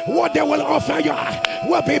 What they will offer you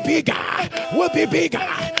will be bigger. Will be bigger.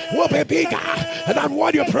 Will be bigger than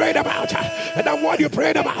what you prayed about. Than what you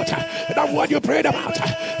prayed about. Than what you prayed about.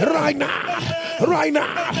 Right now. Right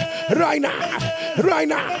now. Right now. Right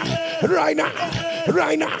now. Right now.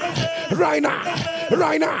 Right now. Right now.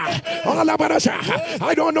 Right now.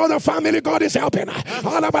 I don't know the family God is helping.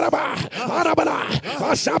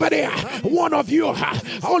 Somebody, one of you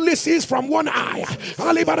only sees from one eye.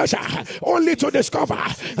 Only to discover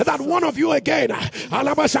that one of you again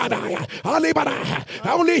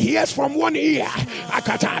only hears from one ear.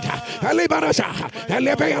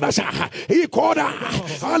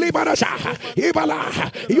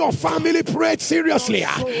 Your family prayed seriously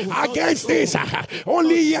against this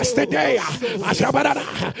only yesterday.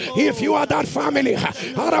 If you are that family,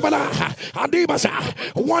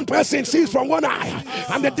 one person sees from one eye,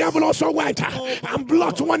 and the devil also went and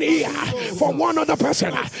blocked one ear for one other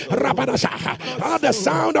person. The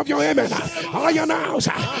sound of your amen, I announce,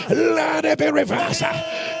 let it be reversed.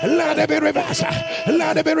 Let it be reversed.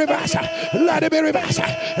 Let it be reversed. Let it be reversed.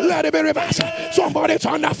 Let it be reversed. Somebody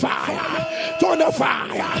turn the fire. Turn the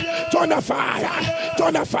fire. Turn the fire.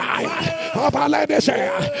 Turn the fire.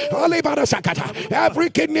 Every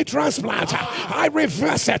kidney transplant, I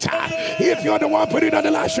reverse it. If you're the one putting it on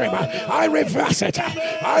the live stream, I reverse it.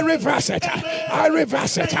 I reverse it. I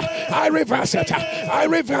reverse it. I reverse it. I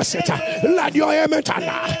reverse it. Let your amen turn.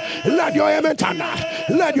 Let your amen turn.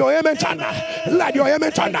 Let your amen turn. Let your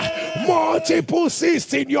amen turn. Multiple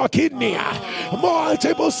cysts in your kidney.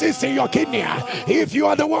 multiple cysts in your kidney. If you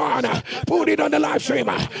are the one, put it on the live stream.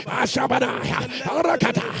 By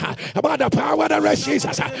the power that raised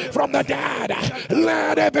Jesus from the dead,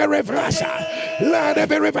 let it be reversed. Let it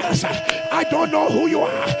be reversed. I don't know who you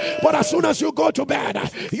are, but as soon as you go to bed,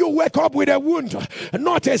 you wake up with a wound,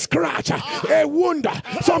 not a scratch, a wound,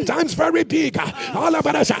 sometimes very big. What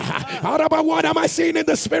am I seeing in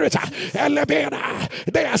the spirit?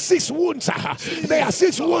 There are 6 wounds. There are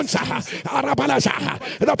 6 wounds.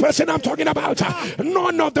 The person I'm talking about,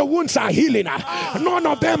 none of the wounds are healing. None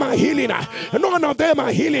of them are healing. None of them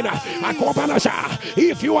are healing.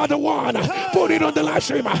 If you are the one, put it on the live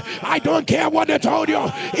stream. I don't care what they told you.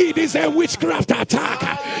 It is a witchcraft attack.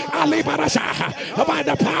 By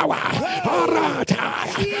the power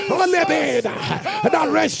that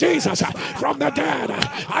raised Jesus from the dead,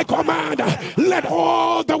 I command, let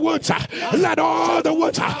all the wounds,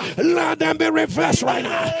 let them be reversed right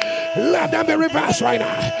now. Let them be reversed right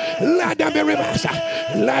now. Let them be reversed.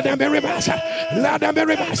 Let them be reversed. Let them be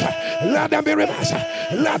reversed. Let them be reversed.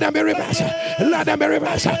 Let them be reversed. Let them be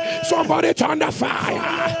reversed. Somebody turn the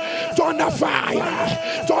fire. Turn the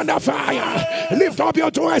fire. Turn the fire. Lift up your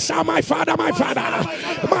voice. My Father, my Father.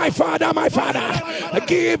 My Father, my Father.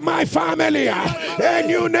 Give my family a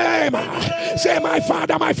new name. Say, my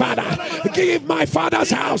Father, my Father. Give my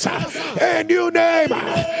father's house a new name.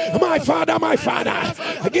 My Father, my Father.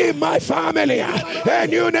 Give my family a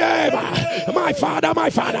new name. My Father, my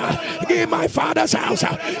Father. Give my father's house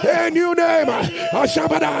a new name.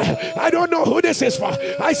 I don't know who this is for.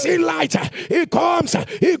 I see light. It comes.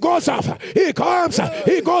 It goes off. It comes.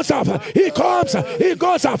 It goes off. It comes. It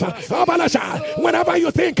goes off. Whenever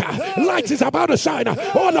you think light is about to shine,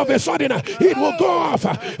 all of a sudden it will go off.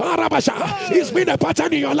 It's been a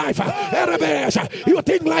pattern in your life. You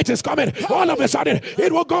think light is coming, all of a sudden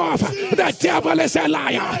it will go off. The devil is a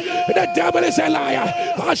liar. The devil is a liar.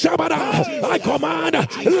 I command,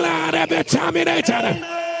 let it be terminated.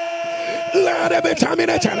 Let it be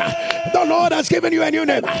terminated. The Lord has given you a new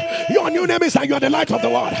name. Your new name is that you are the light of the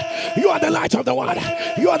world. You are the light of the world.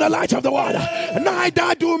 You are the light of the world.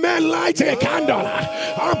 Neither do men light a candle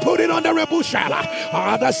and put it on the rebushel.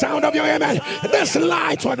 The sound of your amen. This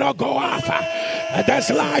light will not go off. This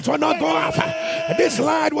light will not go off. This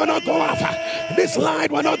light will not go off. This light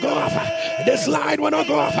will not go off. This light will not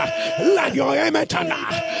go off. Let your amen turn.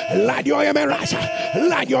 Let your amen rise.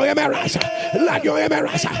 Let your amen rise. Let your amen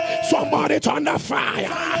rise. Somebody turn the fire.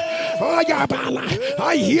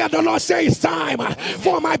 I hear the Lord say it's time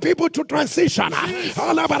for my people to transition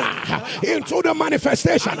into the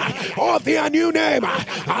manifestation of their new name.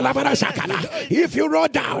 If you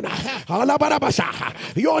wrote down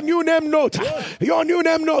your new name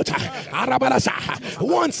note,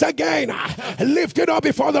 once again, lift it up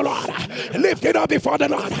before the Lord. Lift it up before the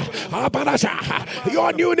Lord.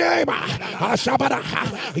 Your new name,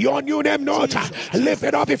 your new name note, lift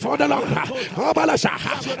it up before the Lord.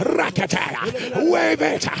 Wave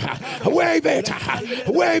it, wave it,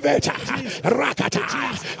 wave it, Rakata,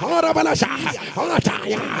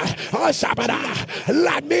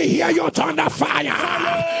 let me hear you turn the fire.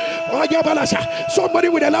 Somebody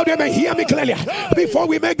with a loud amen, hear me clearly before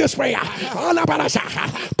we make this prayer.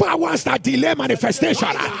 Powers that delay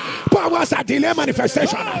manifestation, powers that delay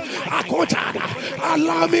manifestation.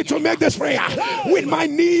 Allow me to make this prayer with my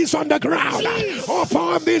knees on the ground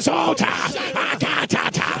upon this altar.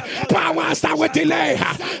 Powers that will delay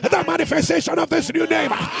the manifestation of this new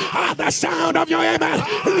name. At the sound of your amen,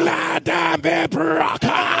 let them be broken.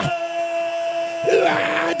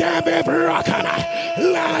 Let them be broken.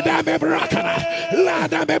 Let them be broken. Let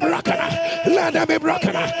them be broken. Let them be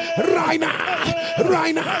broken. Right now.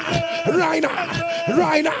 Right now. Right now.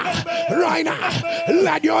 Right now. Right now.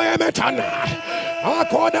 Let your amen turn.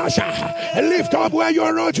 Lift up where you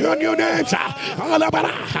wrote your new names.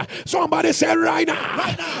 Somebody say right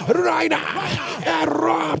now. Right now.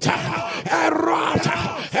 Erupt. Erupt.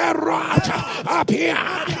 Erupt. Up here.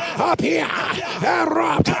 Up here.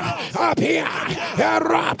 Erupt. Up here.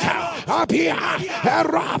 Erupt. Up here.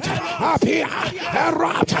 Erupt. Up here.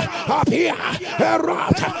 Erupt. Up here.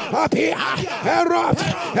 Erupt. Up here. Erupt.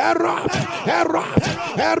 Erupt. Erupt.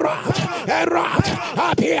 Erupt. Erupt.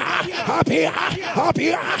 Up here. Up here. Up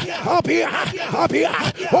here. Up here. Up here.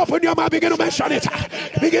 Open your mouth. Begin to mention it.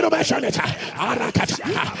 Begin to mention it.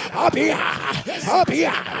 Up here. Up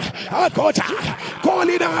here. Call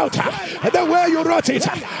it out the way you wrote it.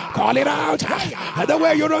 Call it out the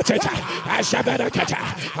way you wrote it.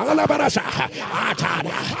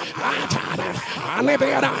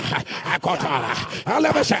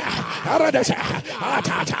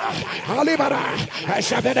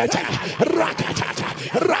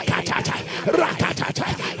 Rakatata,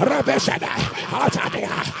 Rabesada, Atadia,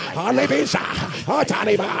 Alibisa,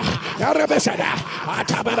 Ataliba, Rabesada,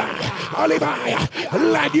 Atabara, Olivaya.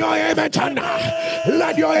 Let your amen turn.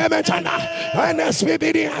 Let your amen turn.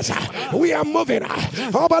 NSPPD, we are moving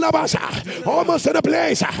almost to the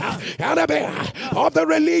place of the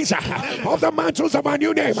release of the mantles of our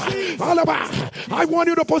new name. I want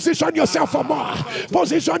you to position yourself for more.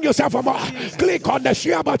 Position yourself for more. Click on the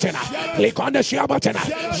share button. Click on the share button.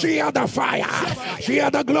 Share the fire. Share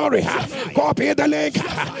the glory. Copy the link.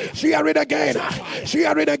 Share it again.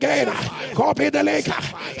 Share it again. Copy the link.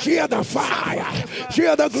 Share the fire.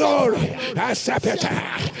 Share the glory. Accept it.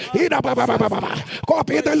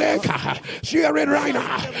 Copy the link. Share it right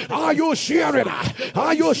now. Are you sharing?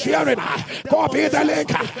 Are you sharing? Copy the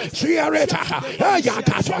link. Share it.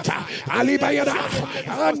 Alibayada.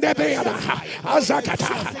 Andebeyada.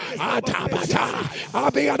 Azakata. Atabata.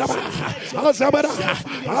 Abiyadaba. Azabada.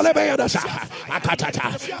 Alebeyadasa.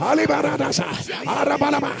 Akatata. Alibaradasa.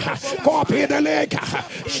 Arabalama. Copy the link.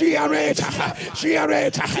 Share it. Share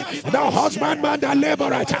it. The husbandman, the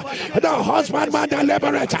liberator. The husbandman, the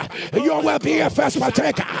liberator. You will be a first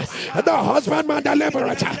partaker. The husbandman, the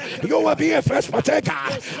liberator. You will be a first partaker.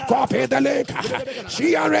 Copy the link.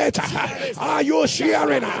 Share it. Are you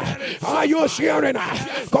sharing? Are you sharing?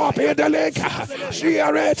 Copy the link.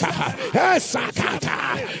 Share it.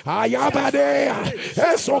 Esakata. Ayabade.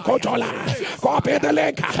 Esokotola. Copy the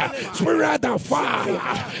link. Spread the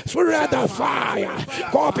fire. Spread the fire.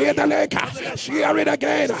 Copy the link. Share it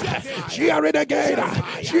again. Share it again.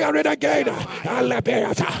 Share it again.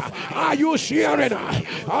 Are you sharing?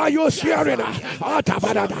 Are you sharing?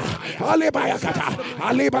 Atabarada. Alibayakata.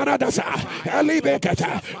 Alibaradasa.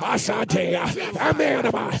 Alibekata. Asatea.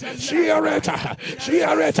 Amenaba. Share it.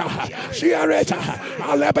 Share it. Share it.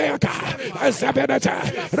 Alebeaka. Azabedata.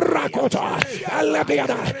 Rakota.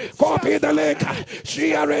 Alebeada. Copy the link.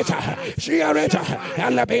 Share it. Share it.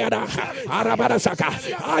 Alebeada. Arabarasaka.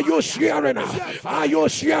 Are you sharing? Are you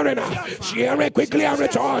sharing? Share it quickly and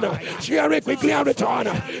return. Share it quickly and return.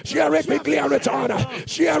 Share it quickly and return.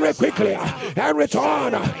 Share it quickly and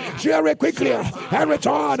return. Share it quickly and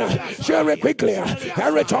return. Share it quickly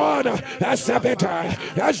and return. Asabeta.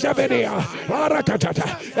 Asabedia. Arakatata.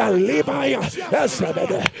 Alibaya.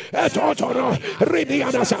 Asabede. Etotoro.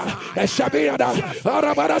 Ridianasa. Asabiada.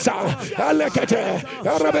 Arabarasa. Alekete.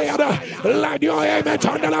 Arabeada. Let your amen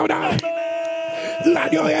turn louder.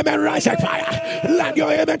 Let your amen rise like fire. Let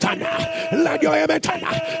your amen thunder. Let your amen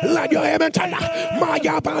thunder. Let your amen thunder.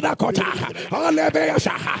 Maya Badakota.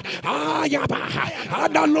 Alebeasa. Ayaba.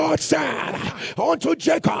 And the Lord said unto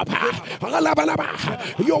Jacob,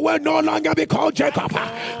 Alabalaba, you will no longer be called Jacob.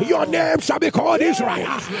 Your name shall be called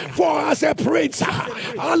Israel. For as a prince,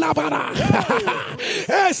 Alabara.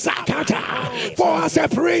 Esakata. For as a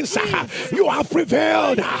prince, you have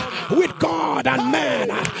prevailed with God and man.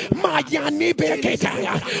 Mayani Beke.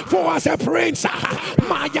 For as a prince,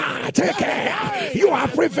 Maya take care. You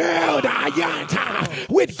have prevailed Ayata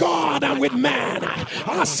with God and with man.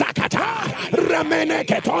 Asakata, Ramene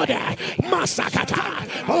Ketode, Masakata,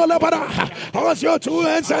 Olabara, as your two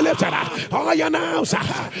hands are lifted, I announce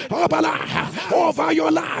Obala over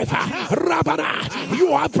your life. Rabana,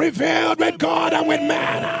 you have prevailed with God and with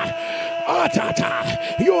man.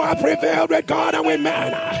 Atata, you have prevailed with God and with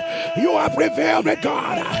man. You have prevailed with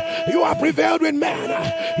God. You have prevailed with man.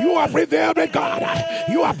 You have prevailed with God.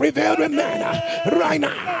 You have prevailed with man. Right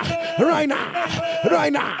now. Right now.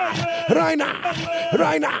 Right now. Right now.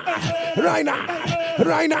 Right now. Right now.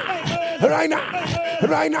 Right now. Right now.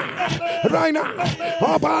 Right now. Right now.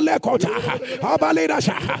 Abalekota.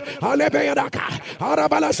 Abaledasa. Alebeadaka.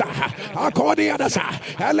 Arabalasa. Akodiadasa.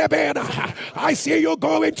 Alebeada. I see you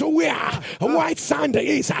going to where white sand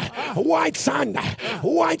is. White sand.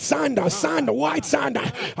 White sand. Sand. White sand.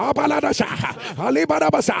 Abaladasa.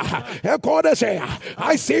 Alibarabasa. Ekodase.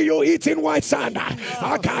 I see you eating white sand.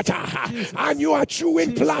 Akata. And you are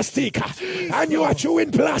chewing plastic. And you are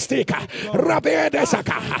chewing plastic.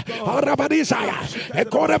 Rabedesaka. Arabadisaya.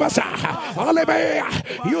 Ekodabasa. Alebea.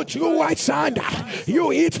 You chew white sand.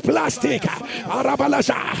 You eat plastic.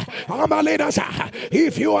 Arabalasa. Amaledasa.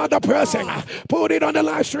 If you are the person, put it on the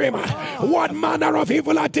live stream. What manner of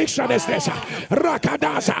evil addiction is this?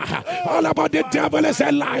 Rakadasa. All about the devil is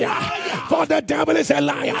a liar. For the devil is a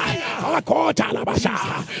liar.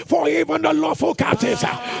 For even the lawful captives,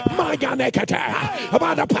 by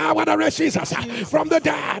the power that raises Jesus from the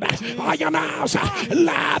dead, I announce,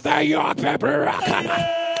 let the yoke be broken.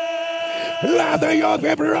 Let the yoke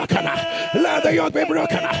be broken. Let the yoke be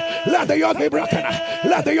broken. Let the yoke be broken.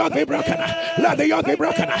 Let the yoke be broken. Let the yoke be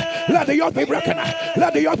broken. Let the yoke be broken.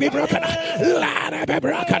 Let the yoke be broken. Let it be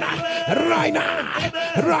broken. Right now.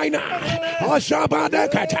 Right now.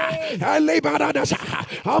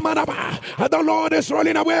 The Lord is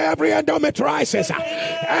rolling away every endometriosis.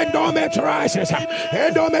 Endometriosis.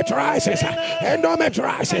 Endometriosis.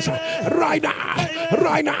 Endometriosis. Right now.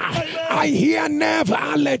 Right now. I hear nerve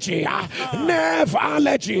allergy. Nerve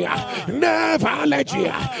allergy. Nerve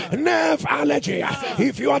allergy. Nerve allergy.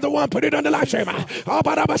 If you are the one, put it on the live stream.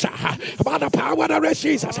 About the power that raised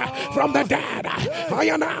Jesus from the dead, I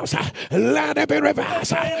announce, let it be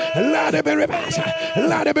reversed. Let it be reversed.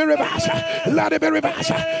 Let it be reversed. Let it be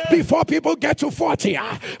reversed. Before people get to 40,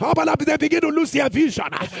 they begin to lose their vision.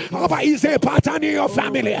 Is a pattern in your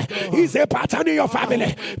family. Is a pattern in your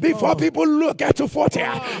family. Before people get to 40,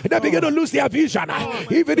 they begin to lose their vision.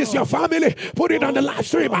 If it is your family, put it on the live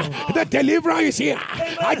stream. The deliverer is here.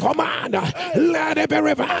 I command, let it be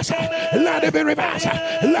reversed. Let it be reversed.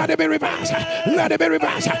 Let it be reversed. Let it be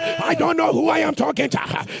reversed. I don't know who I am talking to.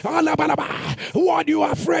 What you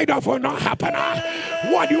are afraid of will not happen.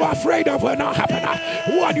 What you are afraid of will not happen.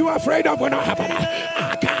 What you are afraid of will not happen.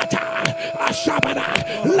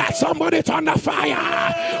 Let somebody turn the fire.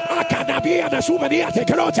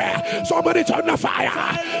 Somebody turn the fire.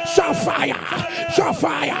 Shout fire. Shout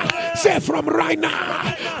fire. Say from right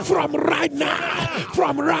now. From right now.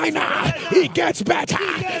 From right now. He gets better.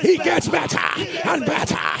 He gets better. And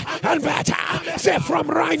better. And better. Say from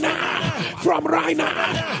right now. From right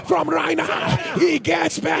now. From right now. He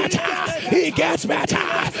gets better. He gets better.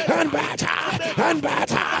 And better. And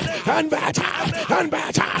better. And better. And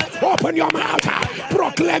better. Open your mouth.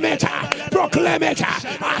 Proclaim it. Proclaim it.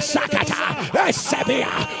 Asakata. Esebia.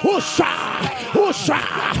 Usha. Usha.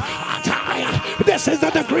 This is the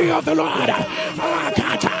decree of the Lord.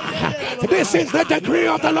 This is the decree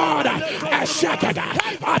of the Lord.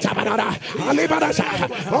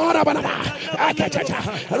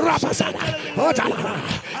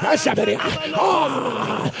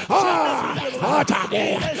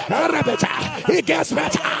 It gets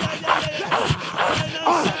better.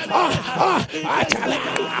 I tell you.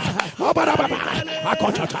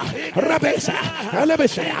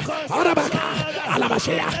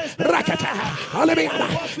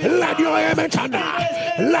 Let your amen thunder.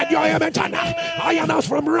 Let your amen thunder. I announce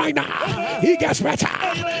from right now. He gets better.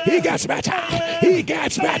 He gets better. He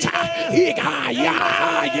gets better.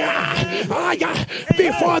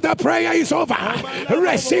 Before the prayer is over,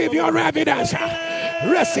 receive your evidence.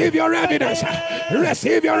 Receive your evidence.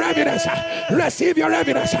 Receive your evidence. Receive your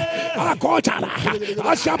evidence.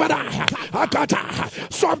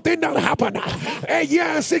 Something that happened a year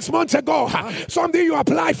and 6 months ago. Something you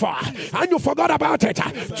applied for and you forgot about it.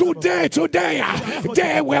 Today,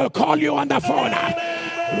 they will call you on the phone.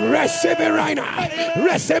 Receive it right now.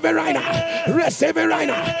 Receive it right now. Receive it right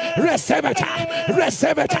now. Receive it.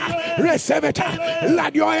 Receive it. Receive it.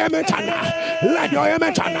 Let your amen thunder. Let your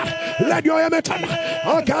amen thunder. Let your amen thunder.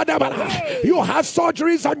 You have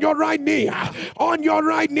surgeries on your right knee. On your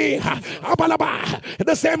right knee.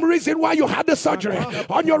 The same reason why you had the surgery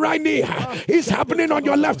on your right knee is happening on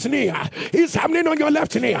your left knee. It's happening on your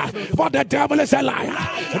left knee. But the devil is a liar.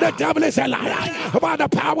 The devil is a liar. By the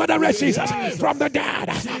power that raised Jesus from the dead,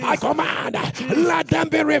 I command, let them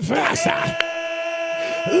be reversed.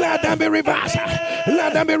 Let them be reversed.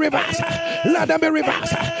 Let them be reversed. Let them be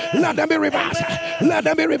reversed. Let them be reversed. Let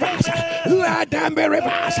them be reversed. Let them be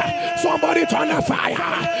reversed. Somebody turn the fire.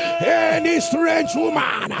 Any strange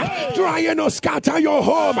woman trying to scatter your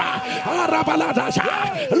home,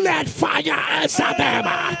 let fire answer them.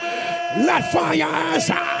 Let fire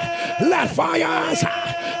answer. Let fire answer.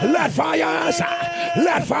 Let fire answer.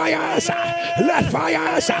 Let fire answer. Let fire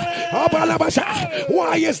answer.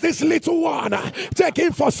 Why is this little one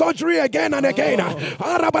taking for surgery again and again?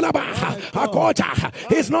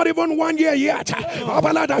 He's not even 1 year yet.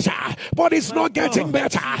 But it's not getting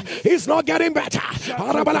better. It's not getting better.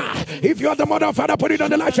 If you're the mother or father, put it on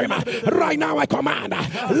the live stream. Right now I command,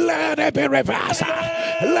 let it be reversed.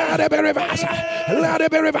 Let it be reversed. Let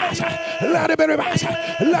it be reversed. Let it be reversed.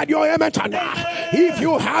 Let your amen thunder. If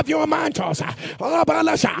you have your mantles,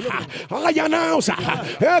 I announce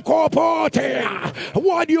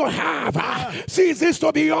what you have ceases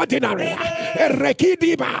to be ordinary.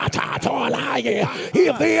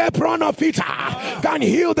 If the apron of Peter can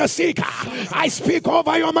heal the sick, I speak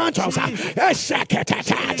over your mantles.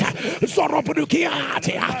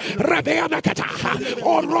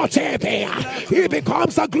 He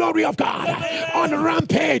becomes the glory of God on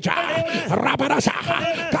rampage.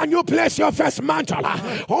 Can you place your first mantle mantle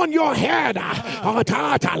on your head.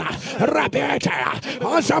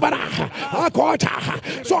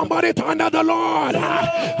 Somebody thunder, the Lord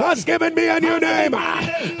has given me a new name.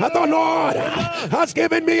 The Lord has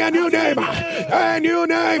given me a new name. A new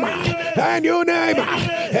name. A new name.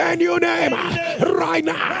 A new name. Right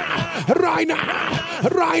now. Right now.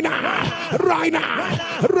 Right now. Right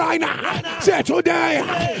now. Right now. Say today,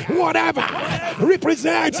 whatever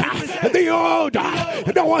represents the old,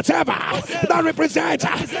 the whatever that represents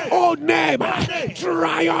old name,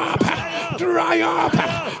 dry up, dry up,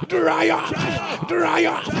 dry up, dry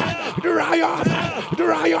up, dry up,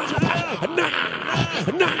 dry up, nah,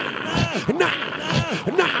 nah, nah,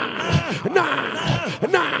 nah, nah,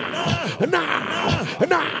 nah,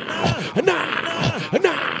 nah, nah,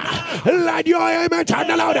 nah. Let your amen turn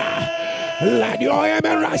louder. Let your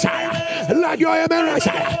amen rise higher. Let your amen rise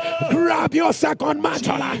higher. Grab your second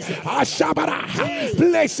mantle.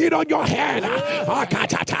 Place it on your head.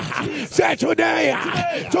 Say today,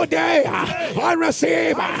 today I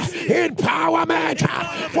receive empowerment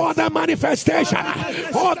for the manifestation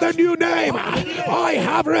of the new name I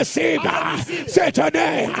have received. Say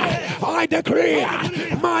today, I decree,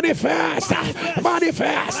 manifest,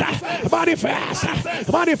 manifest, manifest,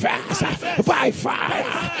 manifest by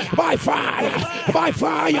fire, by fire. By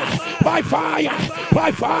fire, by fire,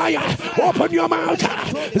 by fire. Open your mouth.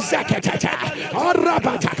 Zakatata,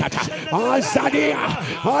 Arabatakata, Azadia,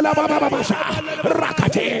 Alabababasha,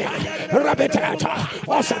 Rakate, Rabetata,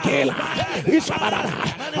 Osakela, Isabara,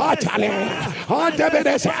 Atale,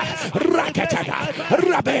 Andebedesa, Rakatata,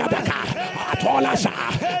 Rabeadaka, Atolasa,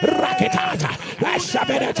 Raketata,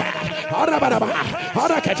 Asabedata, Arabaraba,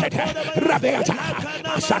 Arakatata, Rabeata,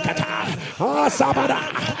 Asakata, Asabara.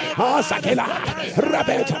 Sakela,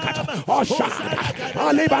 Rabeta, Oshada,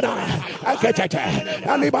 Alibana, Akete,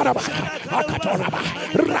 Alibana, Akatoraba,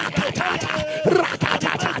 Rakatata,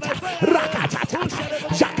 Rakatata, Rakatata,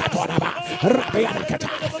 Zakatoraba,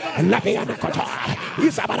 Rabianakata, Labianakota,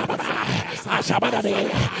 Isabaraba, Asabadane,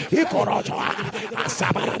 Ikoroto,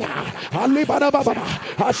 Asabada, Alibana Baba,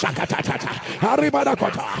 Asakatata,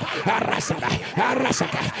 Aribanakota, Arasada,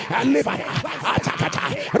 Arasaka, Alibana, Atakata,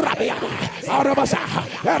 Rabiana, Arabasa.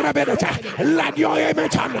 Let your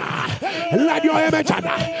image on. Let your image on.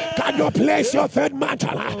 Can you place your third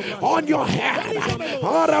mantle on your head?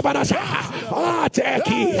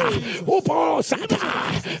 Ateki, Uposata,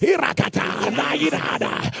 Irakata,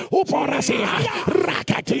 Nairada, Uporasia,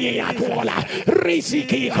 Rakatia, Kola,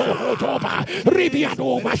 Risiki, Kotoba,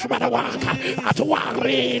 Ribiano, Mashmanawaka,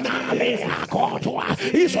 Atuarina, Lea, Kotua,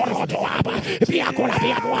 Isorotoaba, Piacola,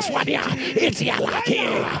 Pianoswadia, Itialaki,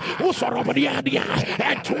 Usorobadiania,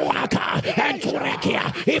 and Tuaka, and Turekia,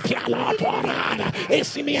 Ipiala, Torada,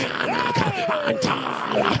 Isimianaka,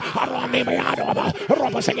 Antala, Aronimeadova,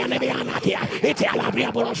 Robosanianakia, Itiala,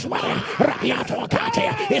 Biaboroswara, Rabiato Kate,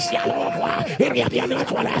 Isialova,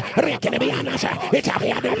 Iriabianatola, Rekinabianas,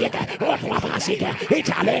 Italiana, Otuapasika,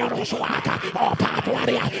 Italiano Suaka, O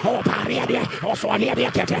Patuaria, O Pariadia, O Soalia,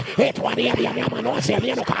 Etuaria, Manosia,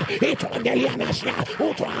 Etuandelianasia,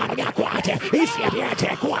 Utuaria Quate,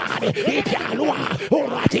 Isiabiate Quade, Ipialua,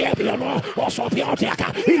 Uratiabiano,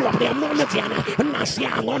 Osopioteka, Ilopiamonatiana,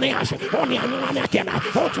 Nasiamoneas, Onianakena,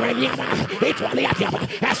 Otueliana, Etualiatiaba,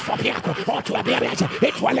 Astropiaco, Otuabiret,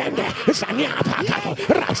 Etualende, Saniapacato,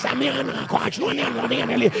 Rasamiana,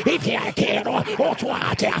 Quajuanianelli, Itiakero,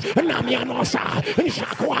 Otuatea, Namianosa,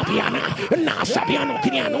 Jacoapiana, Nasabiano,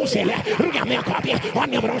 Kinianosele, Riamacopia,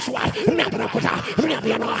 Onibrosua, Nabracota,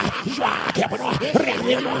 Riabiano, Joakebro,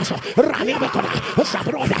 Riamianoso, Ramiabacona,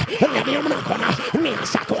 Sabroda, Riamiamacona,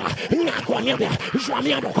 Niasacua, Naquanabia,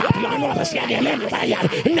 Joamiano, Capiano, Sianello,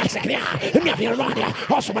 Nasania, Navironia,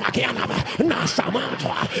 Osmanakiana,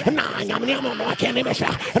 Nasamantua, Nayamiamo, Kenimesa,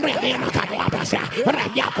 Riamiana Capuapasa,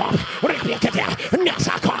 Rayaco, Riapiacata,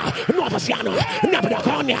 Nasaka, Novasiano,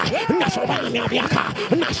 Nabraconia, Nasovania Biaca,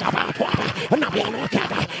 Nasabatua, Nabiano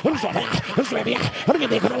Cata, Zobia,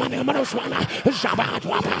 Ribicroana, Maroswana,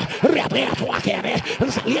 Zabatuapa, Rabiatuakere,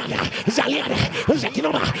 Zaliana,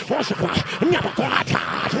 Zakinoma, Osaka, Nabacota,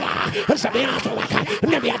 Sabiatuaka,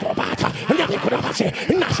 Nabiatopata, Nabicromasi,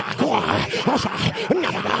 Nasakua, Osa,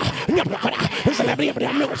 Nabada, Nabracona,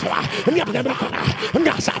 Celebria Musa, Nabracona,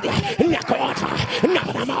 Nasada, Nakota,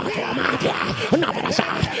 Nabadamata, Nabasa,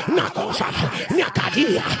 Nakosa,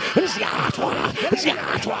 Nakadia, Ziatua,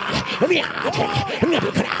 Riata,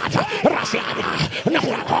 Nabicrata, Rasiana,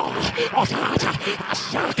 Nabraco, Otata,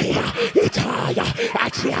 Asaki, Itaya,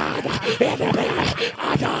 Axiana, Enebe,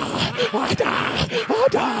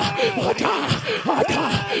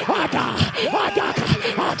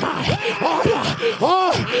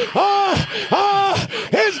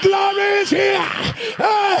 His glory is here.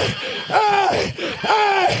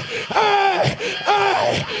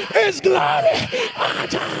 His glory.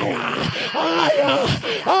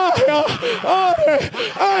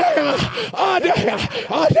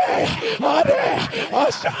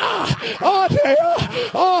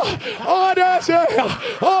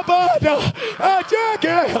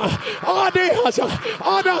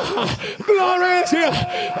 Glory is here.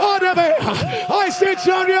 I see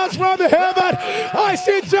chariots from the heaven. I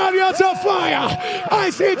see chariots of fire. I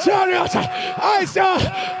see chariots. I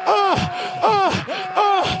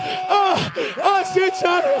see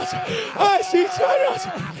chariots. I see chariots.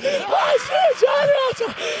 I see chariots.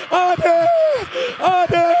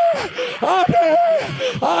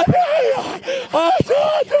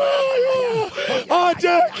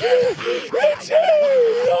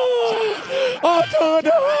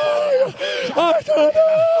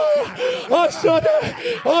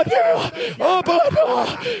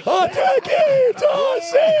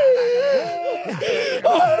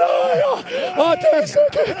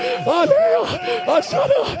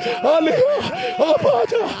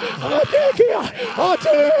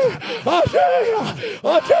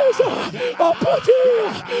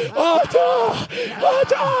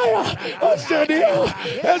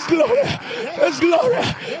 His glory, His glory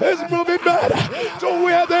is moving back to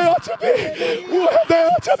where they ought to be, where they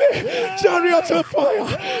ought to be. Chariots of fire,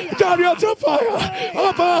 chariots of fire,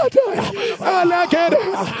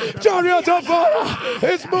 chariots of fire.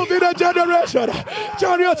 It's moving a generation.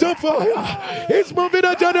 Chariots of fire. It's moving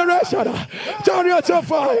a generation. Chariots of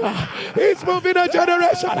fire. It's moving a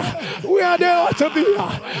generation where they ought to be.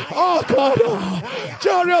 Oh God,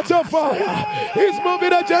 chariots of fire. It's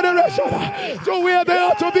moving a generation to where they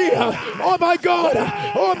ought to be. Oh my God,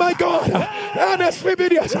 oh my God.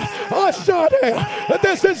 NSPPD. Oh Sunday.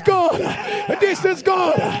 This is God. This is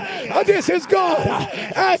God. This is God.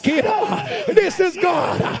 Akira. This is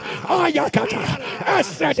God. Ayakata.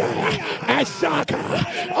 Asada. Asaka.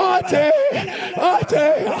 Ate.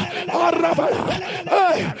 Ate. Arabala.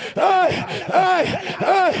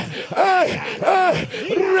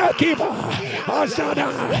 Rakiba. Asada.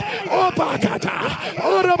 Opakata.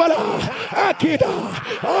 Arabala. Akida.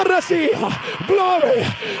 Arasia. Glory.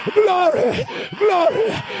 Glory. Glory.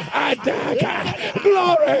 Adaka.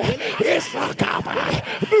 Glory. Isakaba.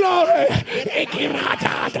 Glory.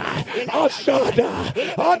 Ikiratata. Ashada.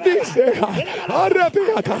 Adisea.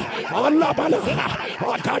 Arabiaka. Alabala.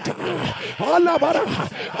 Akata. Alabara.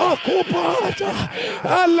 Akupata.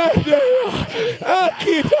 Aladea.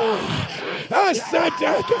 Akita.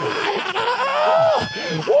 Asadaka.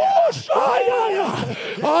 Oh, Shaya.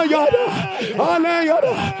 Ayada.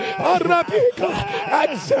 Alayada. Arabika.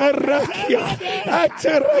 Atarakia.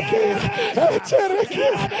 Atarakia.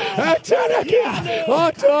 Atarakia. Atarakia.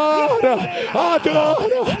 Adora.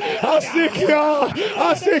 Adora. Asikia.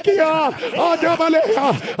 Asikia. Adabalea.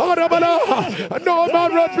 Adabala. No more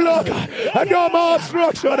roadblock. No more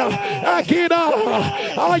obstruction. Akina.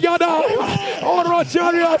 Ayada. Oro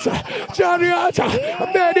chariot. Chariot.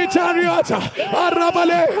 Many chariots.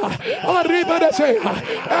 Arabalea. Arribadesea.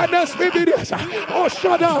 NSPPD. Oh,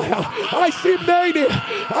 Shada. I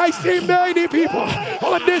see many people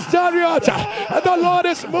on this chariot. The Lord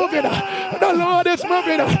is moving. The Lord is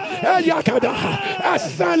moving. Yakada.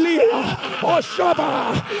 Asalia. Oh,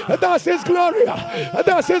 Shaba. That's His glory.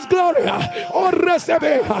 That's His glory. Oh,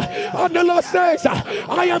 Resebe. And the Lord says,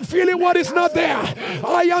 I am feeling what is not there.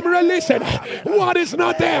 I am releasing what is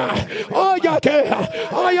not there. Oh, Yake.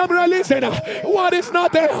 I am releasing what is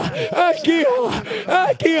not there.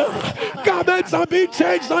 Garments are being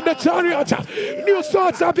changed on the chariot. New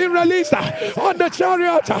swords have been released on the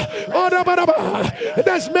chariot.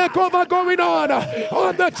 There's makeover going on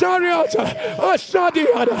the chariot.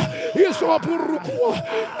 Ashadian. Isopurukua.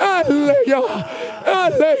 Aleya.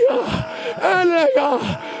 Aleya. Aleya.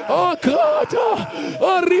 Oh God.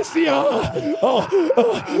 Arisia.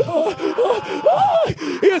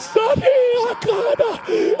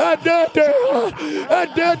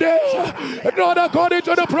 And not according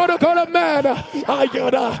to the protocol of man,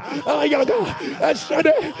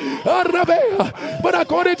 but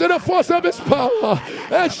according to the force of His power.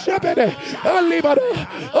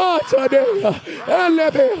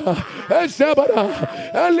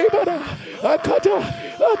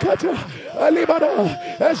 Alibara,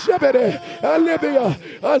 Shabere, Alibia,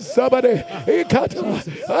 Asabare, Ikata,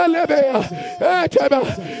 Alibia, Etaba,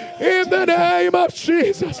 in the name of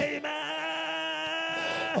Jesus.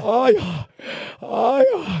 Aya,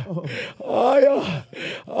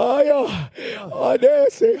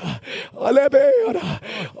 Adesia, Alebera,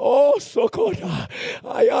 oh Sokoda,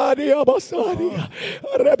 Ayania Basadia,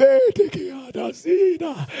 Rebetikia.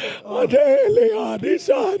 Dasina, Adelia,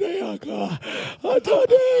 Disadayaka,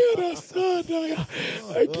 Atadea, Sadaya.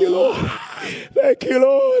 Thank you, Lord. Thank you,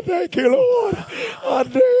 Lord. Thank you, Lord.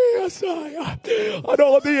 Andrea, and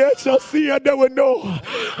all the earth shall see and they will know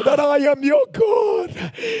that I am your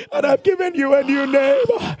God, and I've given you a new name.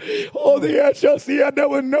 All the earth shall see and they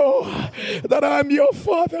will know that I am your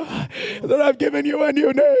Father, that I've given you a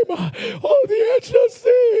new name. All the earth shall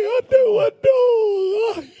see and they will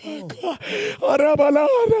know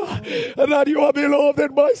that you are beloved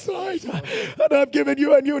in my sight, and I've given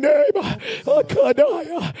you a new name.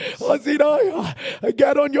 Akadaya, Azidaya,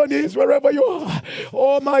 get on your knees wherever you are.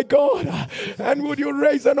 Oh my God, and would you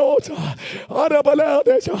raise an altar?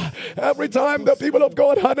 Every time the people of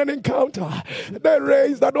God had an encounter, they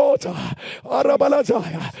raised an altar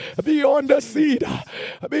beyond the seed,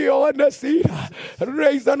 beyond the seed.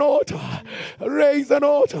 Raise an altar, raise an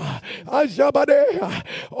altar.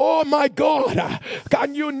 Oh my God,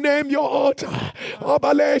 can you name your altar?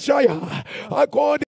 According